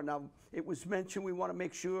tomorrow. Now, it was mentioned we want to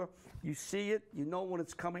make sure you see it, you know when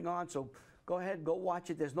it's coming on, so go ahead, go watch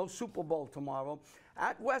it. There's no Super Bowl tomorrow.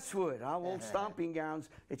 At Westwood, our old stomping grounds,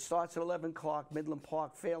 it starts at 11 o'clock, Midland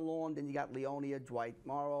Park, Fair Lawn, then you got Leonia, Dwight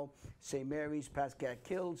Morrow, St. Mary's, Pascagoula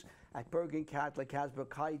Kills. At Bergen Catholic,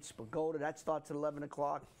 Hasbrook Heights, Pagoda, that starts at 11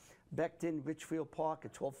 o'clock. Beckton, Richfield Park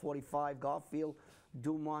at 12:45, Garfield,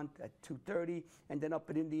 Dumont at 2:30, and then up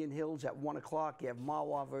at Indian Hills at 1 o'clock, you have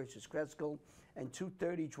Mawa versus Creskill, and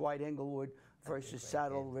 2:30, Dwight Englewood versus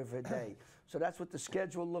Saddle River Day. So that's what the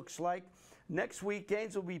schedule looks like. Next week,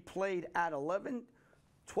 games will be played at 11,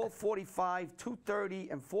 12:45, 2:30,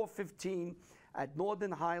 and 4:15 at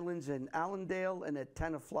Northern Highlands in Allendale and at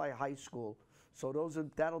Tenafly High School. So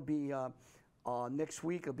that'll be next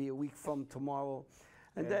week. It'll be a week from tomorrow.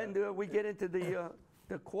 And then we get into the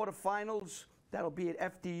quarterfinals. That'll be at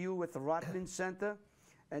FDU at the Rotman Center.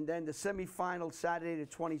 And then the semifinal Saturday the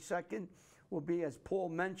 22nd will be, as Paul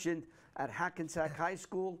mentioned, at Hackensack High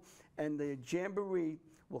School. And the Jamboree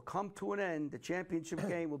will come to an end. The championship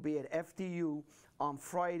game will be at FDU on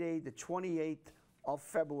Friday the 28th of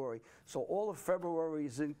February. So all of February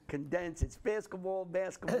is condensed. It's basketball,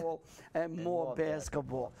 basketball, and more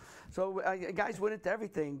basketball. So you guys went into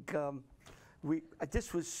everything.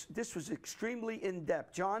 This was extremely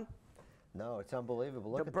in-depth. John? No, it's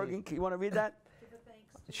unbelievable. Look The at Bergen, these. you want to read that?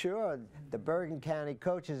 Sure. The Bergen County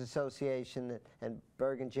Coaches Association and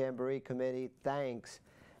Bergen Jamboree Committee thanks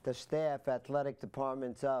the staff athletic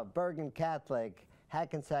departments of Bergen Catholic,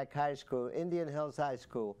 Hackensack High School, Indian Hills High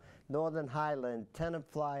School, Northern Highland,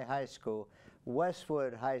 Tenafly High School,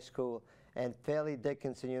 Westwood High School, and Fairleigh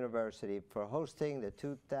Dickinson University for hosting the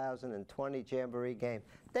 2020 Jamboree game.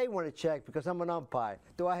 They want to check because I'm an umpire.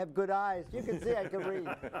 Do I have good eyes? You can see I can read.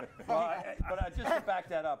 But just to back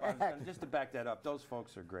that up, those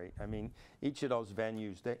folks are great. I mean, each of those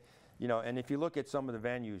venues, and if you look at some of the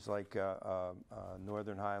venues like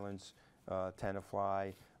Northern Highlands,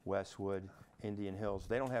 Tenafly, Westwood, Indian Hills,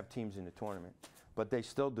 they don't have teams in the tournament, but they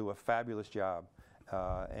still do a fabulous job.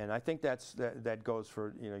 And I think that goes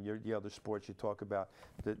for the other sports you talk about.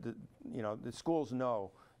 The schools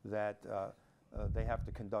know that they have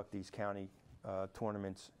to conduct these county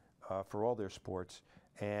tournaments for all their sports,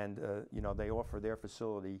 and they offer their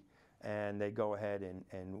facility, and they go ahead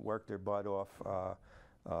and work their butt off,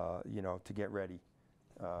 to get ready.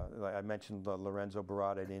 Like I mentioned Lorenzo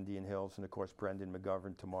Barata at Indian Hills, and of course Brendan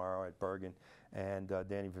McGovern tomorrow at Bergen, and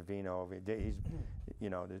Danny Vivino. He's,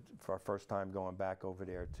 for our first time going back over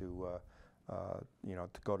there to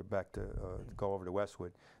go over to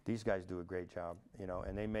Westwood. These guys do a great job,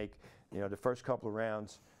 and they make, the first couple of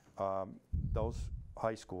rounds. Those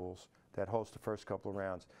high schools that host the first couple of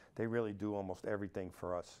rounds, they really do almost everything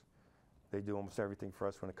for us. They do almost everything for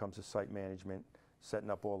us when it comes to site management, setting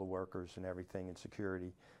up all the workers and everything, and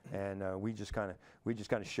security, and we just kind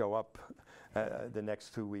of show up the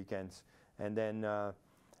next 2 weekends, and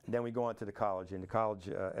then we go on to the college. And the college,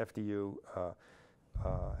 FDU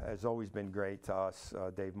has always been great to us.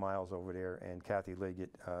 Dave Miles over there and Kathy Liggett,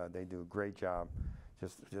 they do a great job,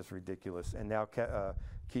 just ridiculous. And now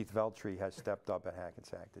Keith Veltri has stepped up at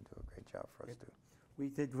Hackensack to do a great job for us too.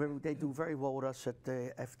 They do very well with us at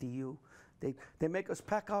the FDU. They make us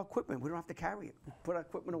pack our equipment. We don't have to carry it. We put our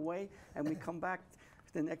equipment away, and we come back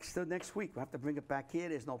the next week. We have to bring it back here.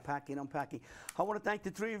 There's no packing, unpacking. I want to thank the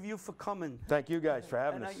three of you for coming. Thank you guys for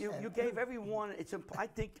having us. You gave everyone. I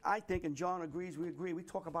think, and John agrees. We agree. We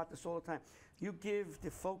talk about this all the time. You give the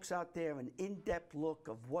folks out there an in-depth look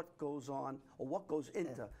of what goes on or what goes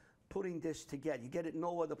into putting this together. You get it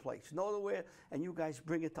no other place, nowhere, and you guys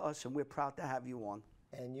bring it to us, and we're proud to have you on.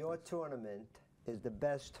 And your tournament is the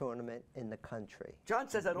best tournament in the country. John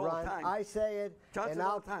says that all the time. I say it. John says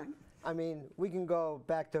all the time. I mean, we can go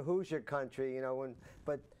back to Hoosier country,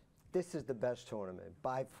 but this is the best tournament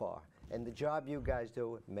by far. And the job you guys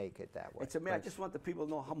do, make it that way. I just want the people to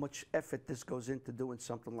know how much effort this goes into doing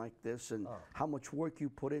something like this, and how much work you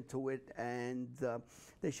put into it, and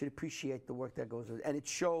they should appreciate the work that goes into it. And it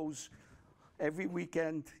shows every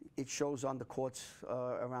weekend. It shows on the courts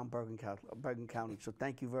around Bergen County. So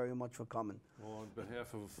thank you very much for coming. Well, on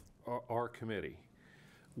behalf of our committee,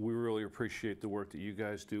 we really appreciate the work that you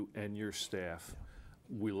guys do and your staff.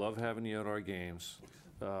 We love having you at our games.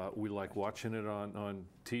 We like watching it on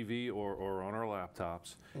TV or on our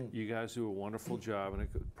laptops. You guys do a wonderful job, and it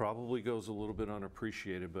probably goes a little bit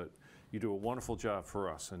unappreciated, but you do a wonderful job for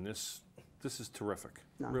us, and this is terrific.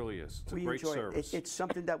 It really is. It's a great service. It's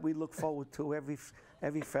something that we look forward to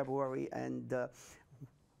every February, and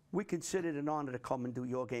we consider it an honor to come and do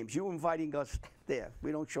your games. You inviting us there.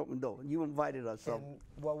 We don't show up and do it. You invited us. So. And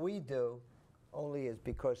what we do only is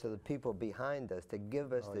because of the people behind us that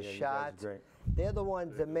give us the shots. They're the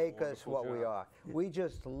ones that make us what we are. We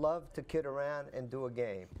just love to kid around and do a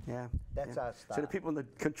game. Yeah. That's our style. So the people in the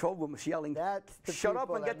control room are yelling, shut up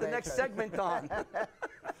and get the next segment on.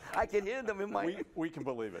 I can hear them in my... We can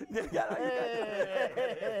believe it.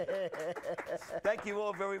 Thank you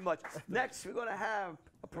all very much. Next, we're going to have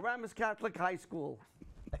Paramus Catholic High School.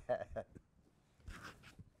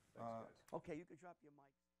 Okay, you can drop your mic.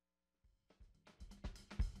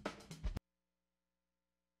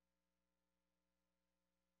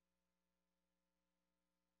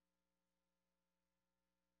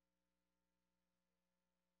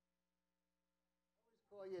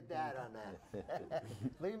 Call your dad on that.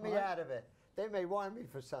 Leave me out of it. They may want me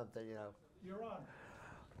for something, You're on.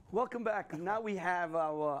 Welcome back. Now we have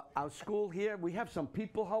our school here. We have some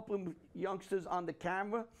people helping youngsters on the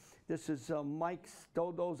camera. This is Mike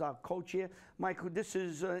Stodos, our coach here. Mike, this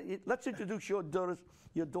is, let's introduce your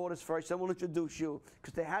daughters first, then we'll introduce you,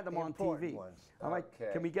 because they had them on TV. Ones. All right,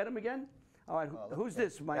 Okay. Can we get them again? All right, who's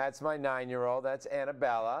this, Mike? That's my 9-year-old. That's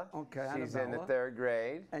Annabella. Okay, She's in the Annabella. 3rd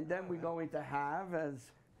grade. And then we're going to have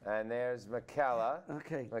as, And there's Michaela.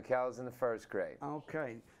 okay, Michaela's in the 1st grade.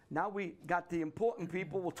 okay. Now we got the important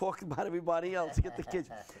people. We'll talk about everybody else. Get the kids.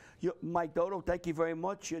 Mike Dodo, thank you very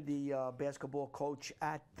much. You're the basketball coach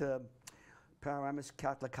at Paramus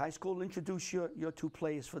Catholic High School. Introduce your 2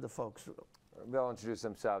 players for the folks. They'll introduce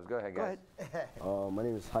themselves. Go ahead, Go guys. ahead. My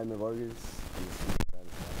name is Jaime Vargas. I'm a senior at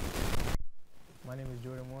Paramus Catholic. My name is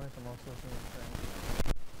Jordan Morris. I'm also a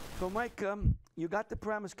senior. So, Mike, you got the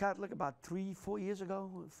Paramus Catholic about 3-4 years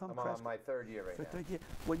ago? If I'm correct. on my 3rd year right For now. 3rd year.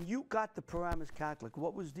 When you got the Paramus Catholic,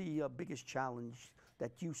 what was the biggest challenge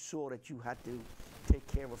that you saw that you had to take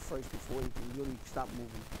care of first before you can really start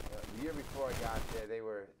moving? The year before I got there, they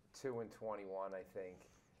were 2-21, I think.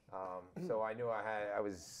 So I knew I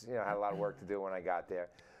was, had a lot of work to do when I got there.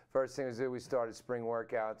 First thing we started spring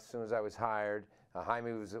workouts as soon as I was hired.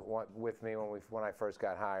 Jaime was with me when I first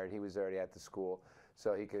got hired. He was already at the school,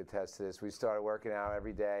 so he could attest to this. We started working out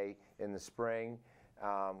every day in the spring.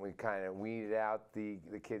 We kind of weeded out the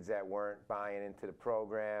kids that weren't buying into the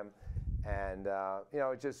program, and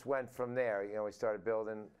it just went from there. We started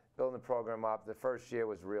building the program up. The first year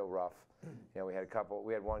was real rough. We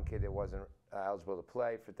had one kid that wasn't eligible to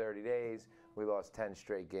play for 30 days. We lost 10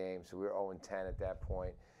 straight games, so we were 0-10 at that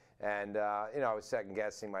point. And I was second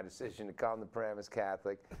guessing my decision to come to Paramus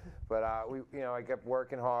Catholic, but I kept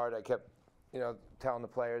working hard. I kept telling the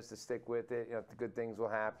players to stick with it. The good things will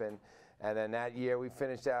happen. And then that year we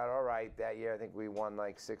finished out all right. That year I think we won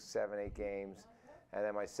like 6, 7, 8 games. And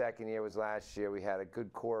then my second year was last year. We had a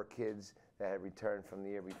good core of kids that had returned from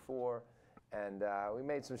the year before, and we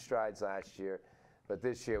made some strides last year. But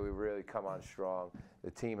this year we really come on strong.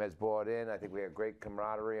 The team has bought in. I think we have great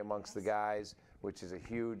camaraderie amongst the guys, which is a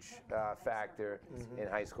huge factor in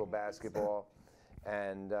high school basketball.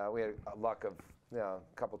 And we had a luck of a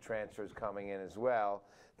couple transfers coming in as well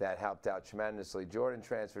that helped out tremendously. Jordan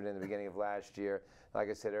transferred in the beginning of last year. Like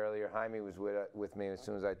I said earlier, Jaime was with me as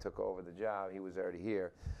soon as I took over the job. He was already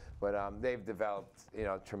here. But they've developed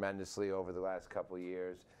tremendously over the last couple of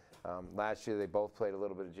years. Last year they both played a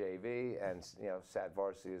little bit of JV and sat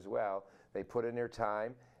varsity as well. They put in their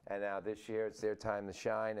time, and now this year it's their time to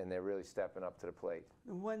shine, and they're really stepping up to the plate.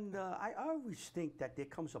 When I always think that there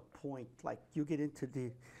comes a point, like you get into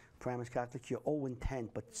the Paramus Catholic, you're 0-10,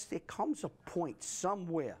 but there comes a point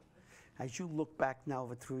somewhere, as you look back now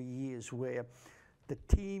over 3 years, where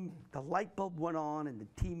the light bulb went on and the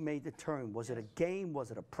team made the turn. Was it a game?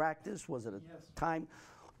 Was it a practice? Was it a time?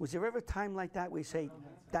 Was there ever a time like that where you say,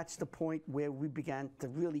 that's the point where we began to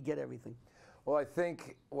really get everything? Well, I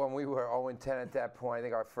think when we were 0-10 at that point, I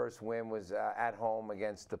think our first win was at home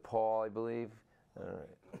against DePaul, I believe. I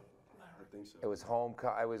think so. It was home.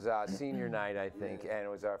 It was senior night, I think, and it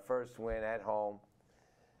was our first win at home.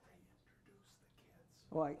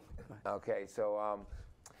 Right. Okay, so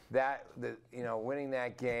winning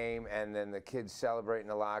that game, and then the kids celebrating in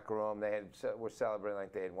the locker room, were celebrating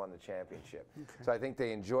like they had won the championship. Okay. So I think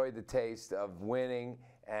they enjoyed the taste of winning,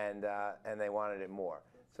 and they wanted it more.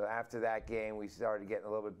 So after that game, we started getting a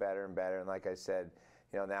little bit better and better. And like I said,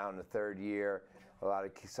 now in the 3rd year,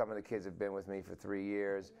 some of the kids have been with me for 3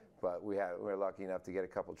 years, but we're lucky enough to get a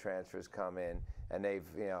couple transfers come in, and they've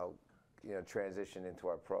transitioned into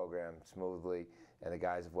our program smoothly, and the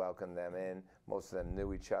guys have welcomed them in. Most of them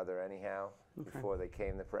knew each other anyhow before they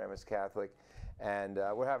came to Paramus Catholic, and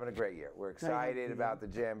we're having a great year. We're excited about the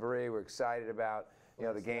Jamboree. We're excited about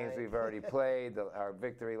the games we've already played. Our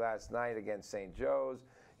victory last night against St. Joe's.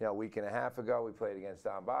 A week and a half ago, we played against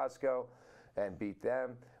Don Bosco and beat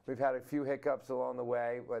them. We've had a few hiccups along the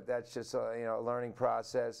way, but that's just a learning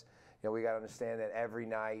process. We got to understand that every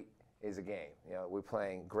night is a game. We're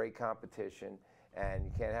playing great competition, and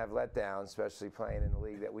you can't have letdowns, especially playing in the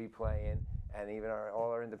league that we play in, and even all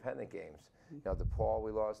our independent games. DePaul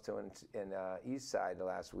we lost to in East Side the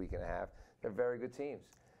last week and a half. They're very good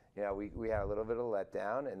teams. We had a little bit of a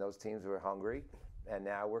letdown, and those teams were hungry, and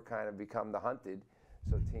now we're kind of become the hunted.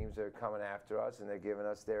 So teams are coming after us, and they're giving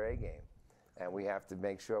us their A game. And we have to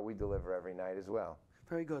make sure we deliver every night as well.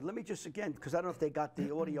 Very good. Let me just, again, because I don't know if they got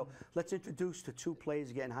the audio, let's introduce the 2 players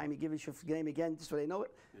again. Jaime, give us your name again, just so they know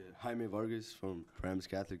it. Yeah, Jaime Vargas from Paramus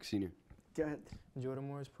Catholic Senior. Go ahead. Jordan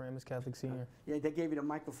Morris, Paramus Catholic Senior. Yeah, they gave you the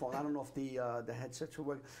microphone. I don't know if the headsets will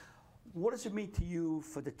work. What does it mean to you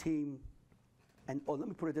for the team? And let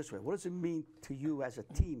me put it this way. What does it mean to you as a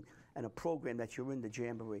team and a program that you're in the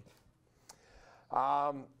Jamboree?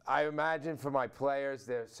 I imagine for my players,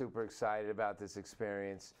 they're super excited about this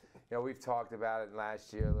experience. We've talked about it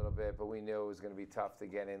last year a little bit, but we knew it was going to be tough to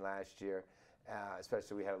get in last year.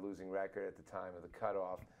 especially we had a losing record at the time of the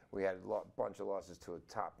cutoff. We had a bunch of losses to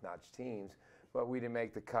top-notch teams, but we didn't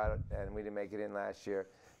make the cut, and we didn't make it in last year.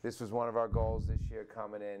 This was one of our goals this year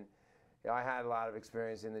coming in. You know, I had a lot of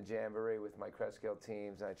experience in the Jamboree with my Cresskill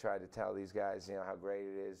teams, and I tried to tell these guys, you know, how great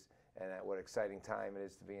it is and what exciting time it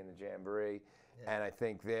is to be in the Jamboree. Yeah. And I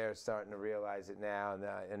think they're starting to realize it now,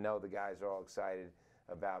 and know the guys are all excited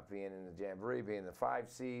about being in the Jamboree, being the 5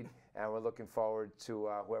 seed, and we're looking forward to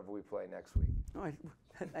whoever we play next week. All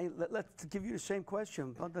right, let's give you the same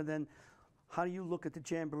question, other than how do you look at the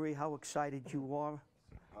Jamboree, how excited you are?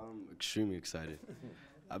 I'm extremely excited.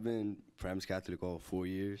 I've been Paramus Catholic all 4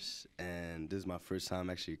 years, and this is my first time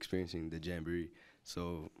actually experiencing the Jamboree.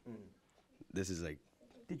 So this is like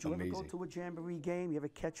Did you amazing. ever go to a Jamboree game? You ever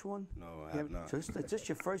catch one? No, I have not. So it's just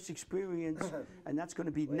your first experience, and that's going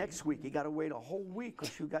to be next week. You got to wait a whole week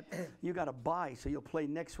because you got to buy. So you'll play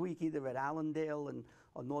next week either at Allendale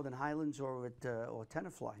or Northern Highlands or at or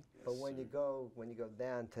Tenafly. But when you go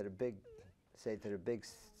down to the big, say to the big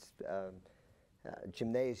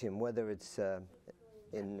gymnasium, whether it's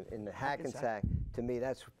in the Hackensack, to me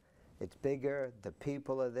it's bigger. The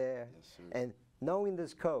people are there, and knowing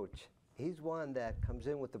this coach, he's one that comes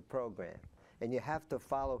in with the program, and you have to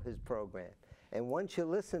follow his program. And once you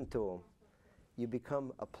listen to him, you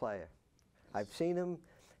become a player. I've seen him.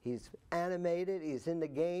 He's animated. He's in the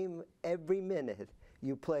game every minute.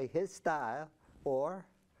 You play his style, or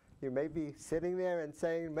you may be sitting there and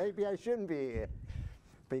saying, maybe I shouldn't be here.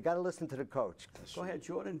 But you got to listen to the coach. Go ahead,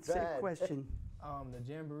 Jordan. Same question. The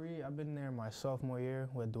Jamboree, I've been there my sophomore year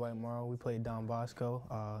with Dwight Morrow. We played Don Bosco.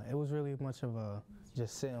 It was really much of a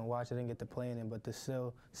just sit and watch. I didn't get to play in it, but to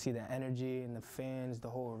still see the energy and the fans, the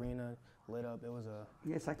whole arena lit up, it was a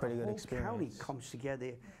it's like pretty the good whole experience. county comes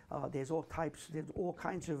together. There's all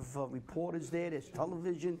kinds of reporters there. There's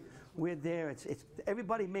television. We're there. It's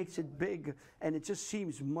everybody makes it big, and it just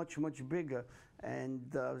seems much bigger. And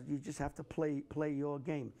you just have to play your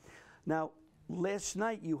game. Now, last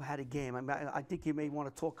night you had a game. I think you may want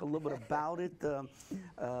to talk a little bit about it. The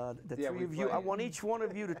three of you. I want each one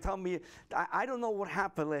of you to tell me. I don't know what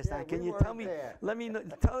happened last night. Can you tell me? There. Let me know,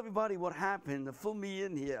 tell everybody what happened. Fill me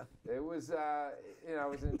in here. It was, it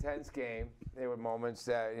was an intense game. There were moments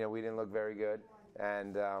that we didn't look very good,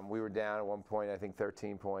 and we were down at one point, I think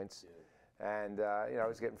 13 points, and I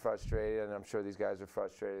was getting frustrated, and I'm sure these guys were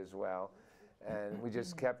frustrated as well. And we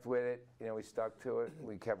just kept with it. We stuck to it.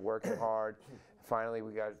 We kept working hard. Finally,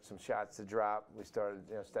 we got some shots to drop. We started,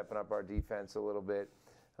 stepping up our defense a little bit.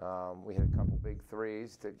 We hit a couple big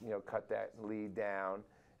threes to, cut that lead down.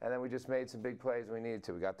 And then we just made some big plays when we needed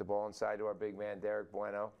to. We got the ball inside to our big man, Derek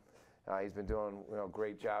Bueno. He's been doing, a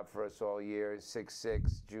great job for us all year.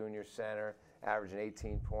 6'6", junior center, averaging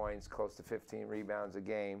 18 points, close to 15 rebounds a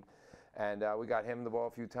game. And we got him the ball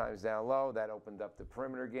a few times down low. That opened up the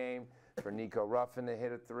perimeter game for Nico Ruffin to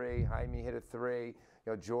hit a 3. Jaime hit a 3.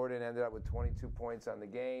 Jordan ended up with 22 points on the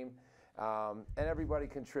game. And everybody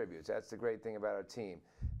contributes. That's the great thing about our team.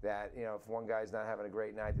 That, if one guy's not having a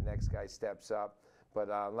great night, the next guy steps up. But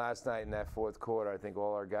last night in that fourth quarter, I think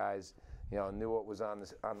all our guys, knew what was on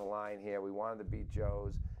the line here. We wanted to beat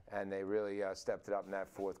Joe's, and they really stepped it up in that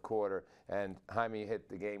fourth quarter. And Jaime hit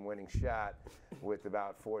the game-winning shot with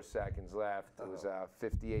about 4 seconds left. It was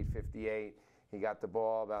 58-58. He got the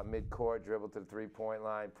ball about mid-court, dribbled to the three-point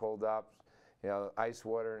line, pulled up, ice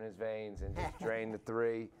water in his veins, and just drained the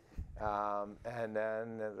 3. And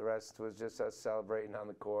then the rest was just us celebrating on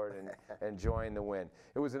the court and enjoying the win.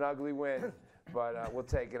 It was an ugly win, but we'll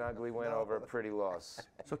take an ugly win over a pretty loss.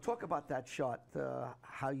 So talk about that shot,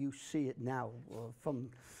 how you see it now from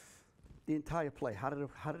the entire play. How did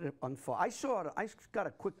it unfold? I saw it. I got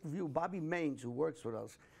a quick view. Bobby Maines, who works with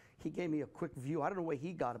us, he gave me a quick view. I don't know where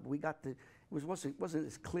he got it, but we got the. It wasn't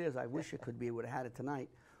as clear as I wish it could be. We would have had it tonight,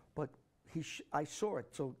 but I saw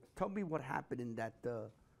it. So tell me what happened in that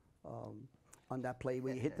on that play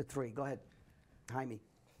when you hit the 3. Go ahead, Jaime.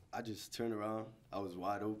 I just turned around. I was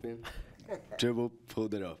wide open. Dribble,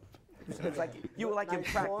 pulled it up. It's like you were like in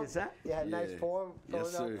practice, huh? You had nice form.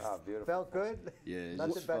 Yes, sir. Oh, beautiful. Felt good. Yeah, it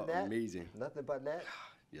Nothing just but felt net. amazing. Nothing but net.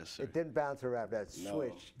 Yes, sir. It didn't bounce around that No.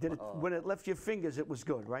 switch. Did it when it left your fingers? It was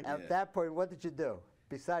good, right? At that point, what did you do?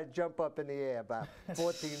 Besides jump up in the air about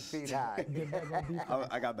 14 feet high.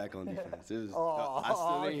 I got back on defense. It was, I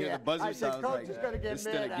still didn't hear the buzzer, so I was Coach like, is gonna get it's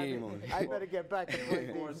still a mad at game me. on. I better get back and play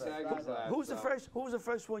defense. Who was the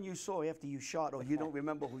first one you saw after you shot, or you don't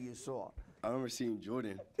remember who you saw? I remember seeing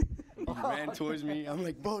Jordan. He ran towards me. I'm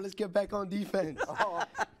like, bro, let's get back on defense.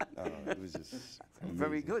 It was just amazing.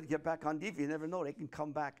 Very good. Get back on defense. You never know; they can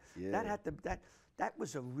come back. Yeah. That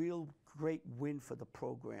was a real great win for the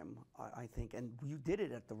program, I think, and you did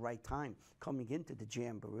it at the right time, coming into the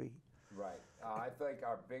Jamboree. Right. I think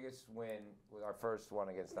our biggest win was our first one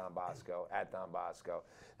against Don Bosco, at Don Bosco.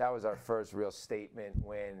 That was our first real statement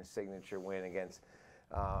win, signature win against,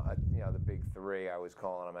 the Big Three, I was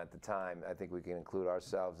calling them at the time. I think we can include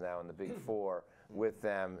ourselves now in the Big Four with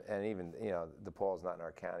them, and even, DePaul's not in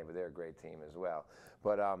our county, but they're a great team as well.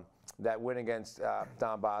 But that win against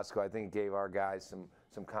Don Bosco, I think, gave our guys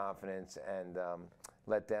some confidence and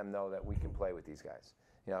let them know that we can play with these guys.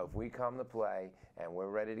 If we come to play and we're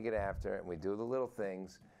ready to get after it and we do the little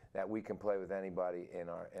things, that we can play with anybody in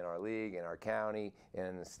our league, in our county, and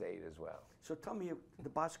in the state as well. So tell me, the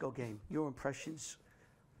Bosco game, your impressions.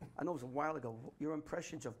 I know it was a while ago. Your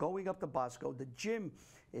impressions of going up to Bosco. The gym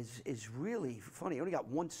is really funny. You only got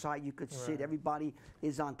one side you could sit. Everybody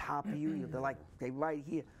is on top of you. They're right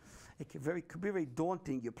here. It could be very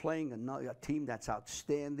daunting. You're playing a team that's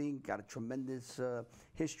outstanding, got a tremendous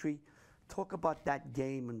history. Talk about that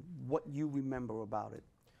game and what you remember about it.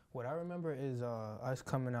 What I remember is us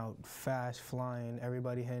coming out fast, flying,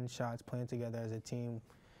 everybody hitting shots, playing together as a team,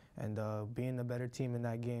 and being the better team in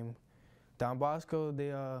that game. Don Bosco,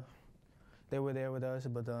 they were there with us,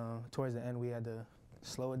 but towards the end we had to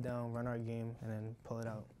slow it down, run our game, and then pull it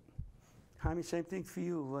out. Jaime, same thing for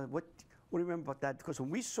you. What do you remember about that? Because when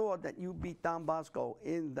we saw that you beat Don Bosco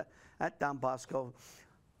at Don Bosco,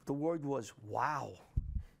 the word was, wow.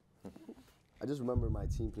 I just remember my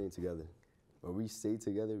team playing together. When we stayed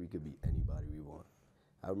together, we could beat anybody we want.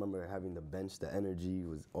 I remember having the bench, the energy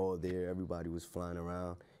was all there. Everybody was flying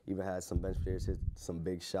around. Even had some bench players hit some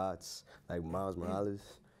big shots, like Miles Morales.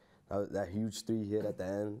 That huge three hit at the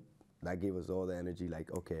end, that gave us all the energy,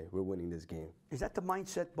 like, okay, we're winning this game. Is that the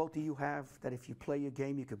mindset both of you have, that if you play your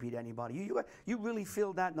game, you could beat anybody? You really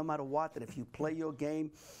feel that no matter what, that if you play your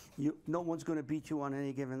game, no one's going to beat you on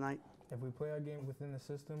any given night? If we play our game within the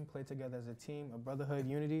system, play together as a team, a brotherhood,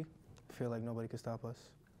 unity, I feel like nobody can stop us.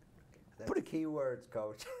 That's key words,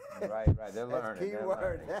 Coach. Right. They're learning. That's key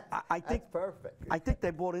word. I think That's perfect. I think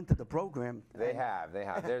they bought into the program. They have.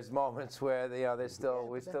 There's moments where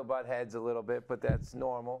we still butt heads a little bit, but that's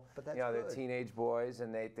normal. But that's they're good. teenage boys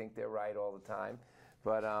and they think they're right all the time.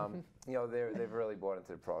 But they've really bought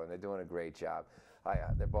into the program. They're doing a great job.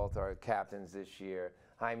 They're both our captains this year.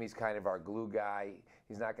 Jaime's kind of our glue guy.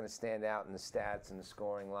 He's not going to stand out in the stats and the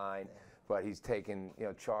scoring line, but he's taken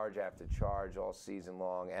charge after charge all season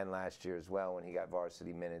long and last year as well when he got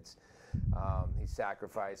varsity minutes. He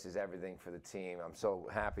sacrifices everything for the team. I'm so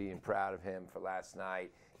happy and proud of him for last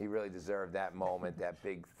night. He really deserved that moment, that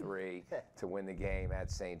big three to win the game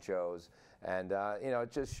at St. Joe's. And,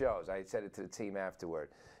 it just shows. I said it to the team afterward.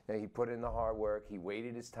 He put in the hard work. He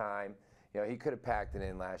waited his time. He could have packed it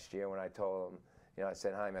in last year when I told him, I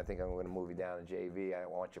said, Jaime, I think I'm going to move you down to JV. I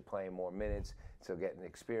want you playing more minutes, so getting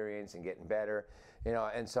experience and getting better.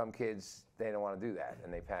 And some kids, they don't want to do that,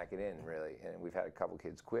 and they pack it in, really. And we've had a couple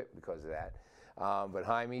kids quit because of that. But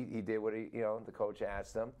Jaime, he did what the coach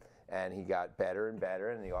asked him, and he got better and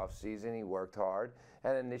better. In the off season, he worked hard.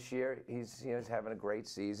 And then this year, he's having a great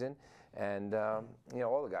season. And,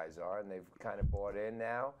 all the guys are, and they've kind of bought in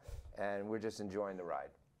now, and we're just enjoying the ride.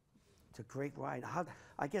 It's a great ride.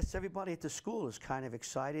 I guess everybody at the school is kind of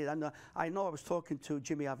excited. I know I was talking to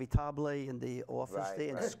Jimmy Avitable in the office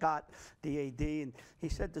there, and Scott, the AD, and he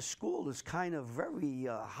said the school is kind of very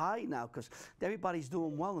high now because everybody's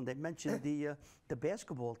doing well, and they mentioned the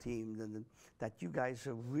basketball team and that you guys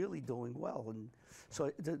are really doing well. And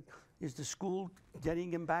so is the school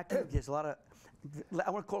getting him back? There's a lot of, I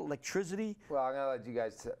want to call it electricity. Well, I'm going to let you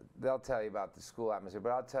guys, they'll tell you about the school atmosphere, but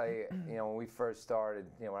I'll tell you, when we first started,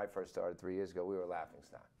 when I first started 3 years ago, we were a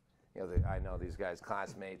laughingstock. I know these guys,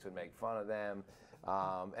 classmates would make fun of them,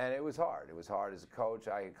 and it was hard. It was hard as a coach.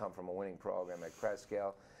 I had come from a winning program at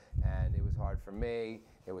Cresskill, and it was hard for me.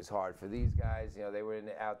 It was hard for these guys. They were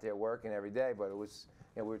out there working every day, but it was,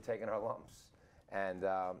 we were taking our lumps. And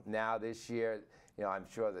now this year, I'm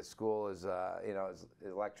sure the school is, is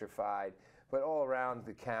electrified. But all around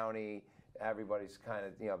the county, everybody's kind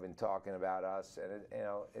of, been talking about us, and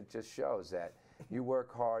it just shows that you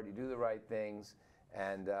work hard, you do the right things,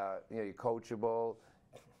 and you're coachable,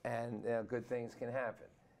 and good things can happen.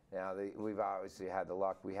 Now we've obviously had the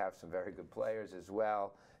luck. We have some very good players as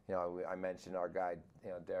well. I mentioned our guy,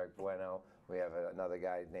 Derek Bueno. We have another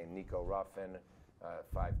guy named Nico Ruffin,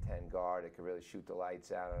 5'10" guard that can really shoot the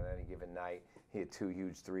lights out on any given night. He had 2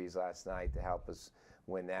 huge threes last night to help us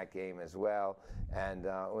win that game as well. And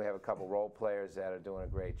we have a couple role players that are doing a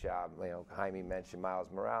great job. Jaime mentioned Miles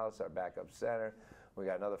Morales, our backup center. We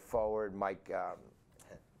got another forward, Mike,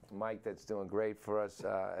 that's doing great for us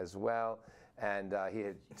as well. And he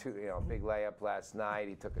had a big layup last night.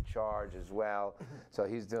 He took a charge as well. So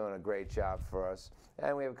he's doing a great job for us.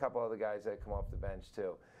 And we have a couple other guys that come off the bench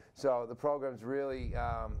too. So the program's really,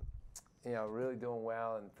 really doing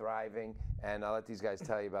well and thriving. And I'll let these guys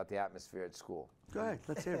tell you about the atmosphere at school. Go ahead,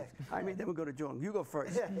 let's hear it. I mean, then we'll go to John. You go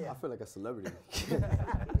first. I feel like a celebrity.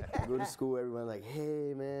 I go to school, everyone like,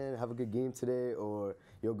 hey man, have a good game today, or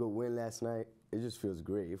yo, good win last night. It just feels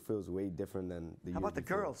great. It feels way different than the How about the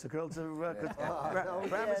before. girls? The girls are, no,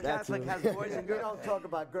 Grandma's yeah. Catholic has boys and We girls. don't talk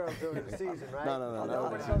about girls during the season, right? No.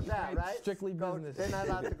 Nobody goes out, right? Strictly business. They're not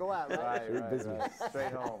allowed to go out, right? Right.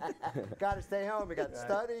 Straight home. Got to stay home. You got to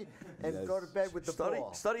study and go to bed with the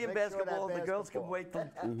ball. Study and Make sure that basketball. The girls can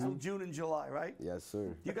basketball. wait till June and July, right? Yes,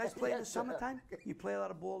 sir. You guys play in the summertime? You play a lot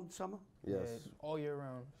of ball in summer? Yes. All year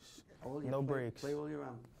round. Oh, No breaks. Play all year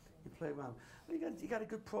round. You play around. Well, you got a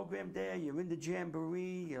good program there. You're in the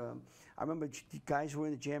Jamboree. I remember the guys were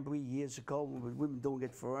in the Jamboree years ago. We've been doing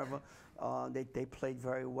it forever. They played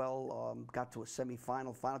very well. Got to a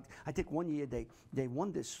semifinal, final. I think one year they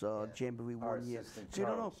won this Jamboree Our one year. assistant So you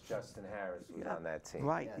don't know. coach, Justin Harris, was on that team.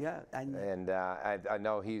 Right. Yeah. And I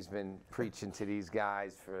know he's been preaching to these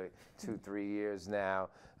guys for 2-3 years now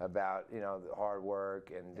about the hard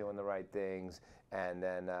work and doing the right things, and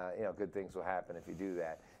then good things will happen if you do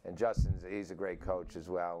that. And he's a great coach as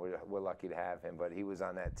well. We're lucky to have him, but he was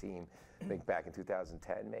on that team, I think back in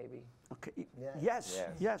 2010 maybe. Okay. Yes.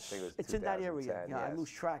 Yes. I think it was It's in that area. 2010, Yeah. I yes. lose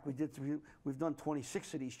track. We've done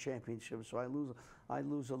 26 of these championships, so I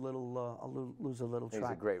lose a little He's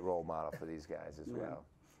track. a great role model for these guys as well.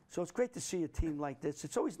 So it's great to see a team like this.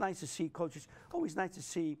 It's always nice to see coaches. Always nice to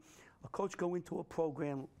see a coach go into a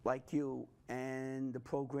program like you, and the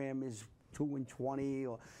program is 2-20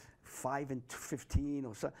 or 5-15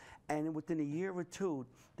 or so, and within a year or two,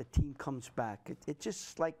 the team comes back. It's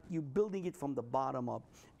just like you building it from the bottom up,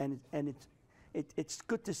 and it's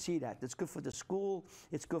good to see that. It's good for the school.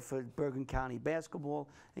 It's good for Bergen County basketball,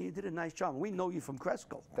 and you did a nice job. We know you from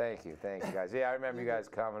Cresco. Thank you guys. Yeah, I remember you guys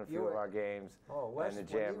coming a few of our games Wes, and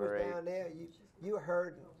the when he Jamboree. was down there, you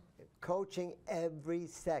heard coaching every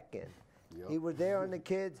second. He was there on the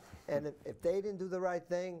kids, and if they didn't do the right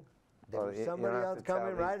thing, there was somebody else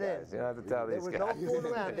coming right in. You don't have to tell There these was guys. no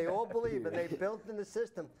fooling around. They all believed, and they built in the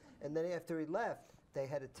system. And then after he left, they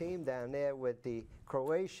had a team down there with the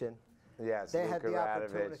Croatian. Yes, They had Luka the Radovic.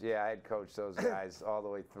 opportunity. Yeah, I had coached those guys all the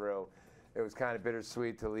way through. It was kind of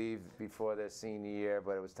bittersweet to leave before their senior year,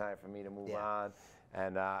 but it was time for me to move on.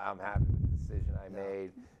 And I'm happy with the decision I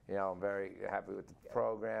made. I'm very happy with the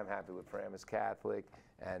program, happy with Paramus Catholic,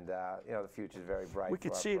 and the future's very bright. We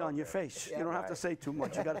could for our see it on your program. face. You don't have to say too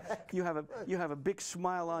much. You have a big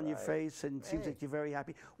smile on your face, and it seems like you're very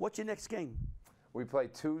happy. What's your next game? We play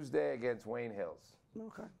Tuesday against Wayne Hills.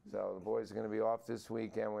 Okay. So the boys are going to be off this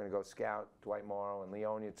weekend. We're going to go scout Dwight Morrow and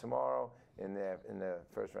Leonia tomorrow in the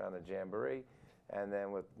first round of Jamboree, and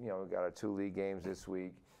then we've got our 2 league games this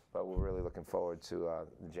week. But we're really looking forward to the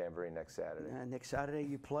Jamboree next Saturday. Next Saturday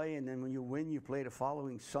you play, and then when you win, you play the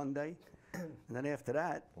following Sunday. And then after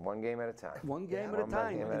that, one game at a time. One game at a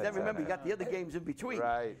time. And then remember, you got the other games in between.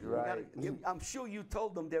 Right. I'm sure you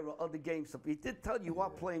told them there were other games. He did tell you are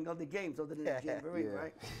playing other games other than the Jamboree,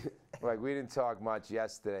 right? Like, we didn't talk much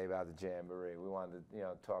yesterday about the Jamboree. We wanted to,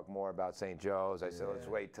 talk more about St. Joe's. I said, let's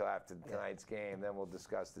wait till after tonight's game, then we'll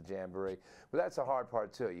discuss the Jamboree. But that's the hard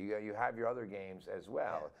part too. You have your other games as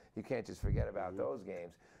well. You can't just forget about those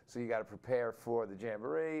games. So you got to prepare for the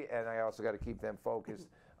Jamboree, and I also got to keep them focused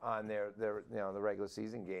on their the regular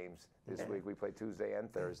season games this week. We play Tuesday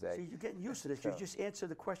and Thursday. See, you're getting used to this. You just answered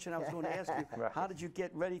the question I was going to ask you. How did you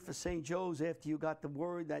get ready for St. Joe's after you got the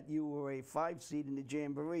word that you were a 5 seed in the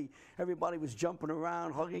Jamboree? Everybody was jumping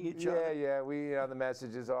around, hugging each other. Yeah. We the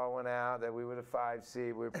messages all went out that we were the 5 seed.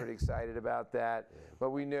 We were pretty excited about that. But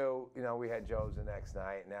we knew, we had Joe's the next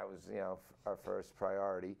night, and that was, our first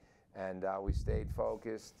priority. And we stayed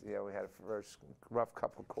focused. We had a first rough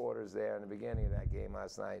couple quarters there in the beginning of that game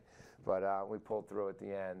last night, but we pulled through at the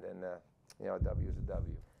end, and a W is a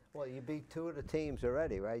W. Well, you beat 2 of the teams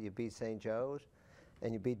already, right? You beat St. Joe's,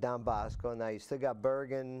 and you beat Don Bosco. Now you still got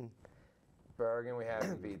Bergen. Bergen, we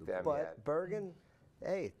haven't beat them But yet. Bergen,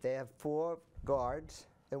 hey, they have 4 guards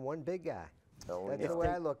and 1 big guy. That's the way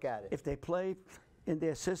I look at it. If they play in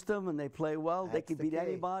their system and they play well, they That's can the beat key.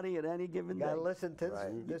 anybody at any given You day. got to listen to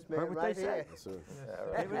this man Heard what right they say. here. Yes, sir.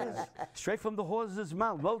 There it is. Straight from the horse's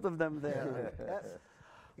mouth, both of them there.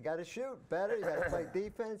 You got to shoot better. You got to play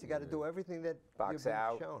defense. You got to do everything that Box you've been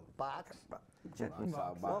out. shown. Box.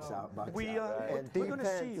 Box out. And we're going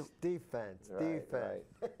to see you. defense.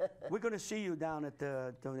 We're going to see you down at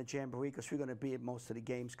during the Jamboree because we're going to be at most of the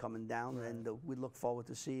games coming down, and we look forward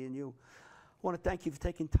to seeing you. I want to thank you for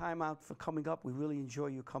taking time out for coming up. We really enjoy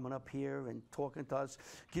you coming up here and talking to us.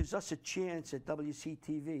 Gives us a chance at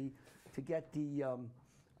WCTV to get the,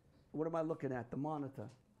 what am I looking at? The monitor.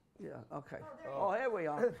 Yeah, okay. Oh, here we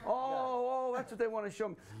are. Oh, that's what they want to show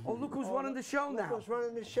me. Oh, look who's running the show now. Look who's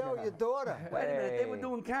running the show, your daughter. Wait a minute, they were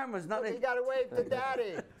doing cameras. Now You they got to wave to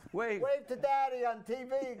Daddy. wave. Wave to Daddy on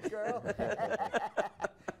TV, girl.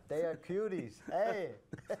 They are cuties. Hey.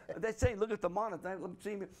 They're saying, look at the monitor.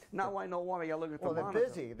 See me. Now I know why I look at the Well, monitor. they're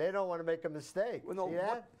busy. They don't want to make a mistake. Well, no, See that?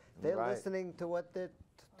 what- They're Right. listening to what they're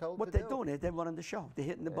told What to they're do. doing is they're running the show. They're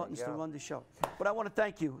hitting the There you buttons to go. run the show. But I want to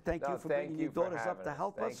thank you. Thank No, you for thank bringing you your for daughters up having to us.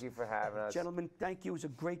 help us. Thank you for having us. Gentlemen, thank you. It was a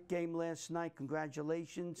great game last night.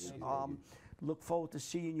 Congratulations. Look forward to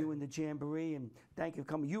seeing you in the Jamboree, and thank you for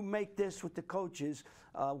coming. You make this with the coaches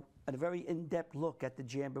a very in-depth look at the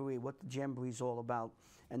Jamboree, what the Jamboree is all about,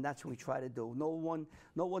 and that's what we try to do. No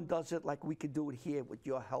one does it like we could do it here with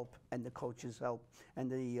your help and the coaches' help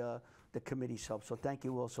and the committee's help. So thank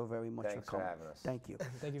you all so very much Thanks for for coming. having us. Thank you.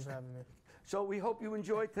 Thank you for having me. So we hope you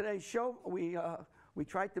enjoyed today's show. We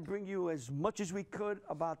tried to bring you as much as we could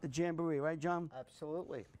about the Jamboree, right, John?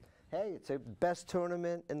 Absolutely. Hey, it's the best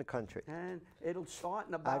tournament in the country. And it'll start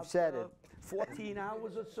in about said it. 14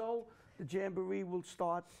 hours or so. The Jamboree will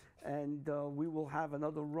start, and we will have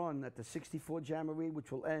another run at the 64 Jamboree, which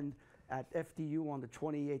will end at FDU on the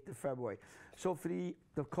 28th of February. So for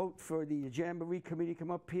the Jamboree committee,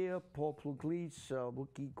 come up here, Paul Pugliese,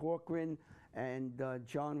 Wookie Corcoran, and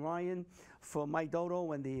John Ryan. For Mike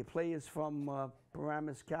Dodo and the players from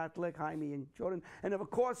Paramus Catholic, Jaime and Jordan. And of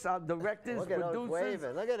course our directors, Look at those producers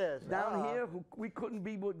waving. Look at this. down Ah. here, who we couldn't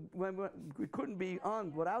be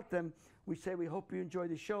on without them. We say we hope you enjoy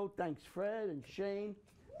the show. Thanks, Fred and Shane,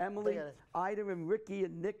 Emily, Look at it. Ida, and Ricky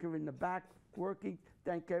and Nick are in the back working.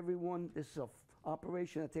 Thank everyone. This is an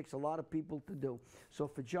operation that takes a lot of people to do. So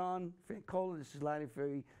for John Francola, this is Larry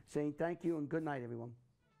Ferry saying thank you and good night, everyone.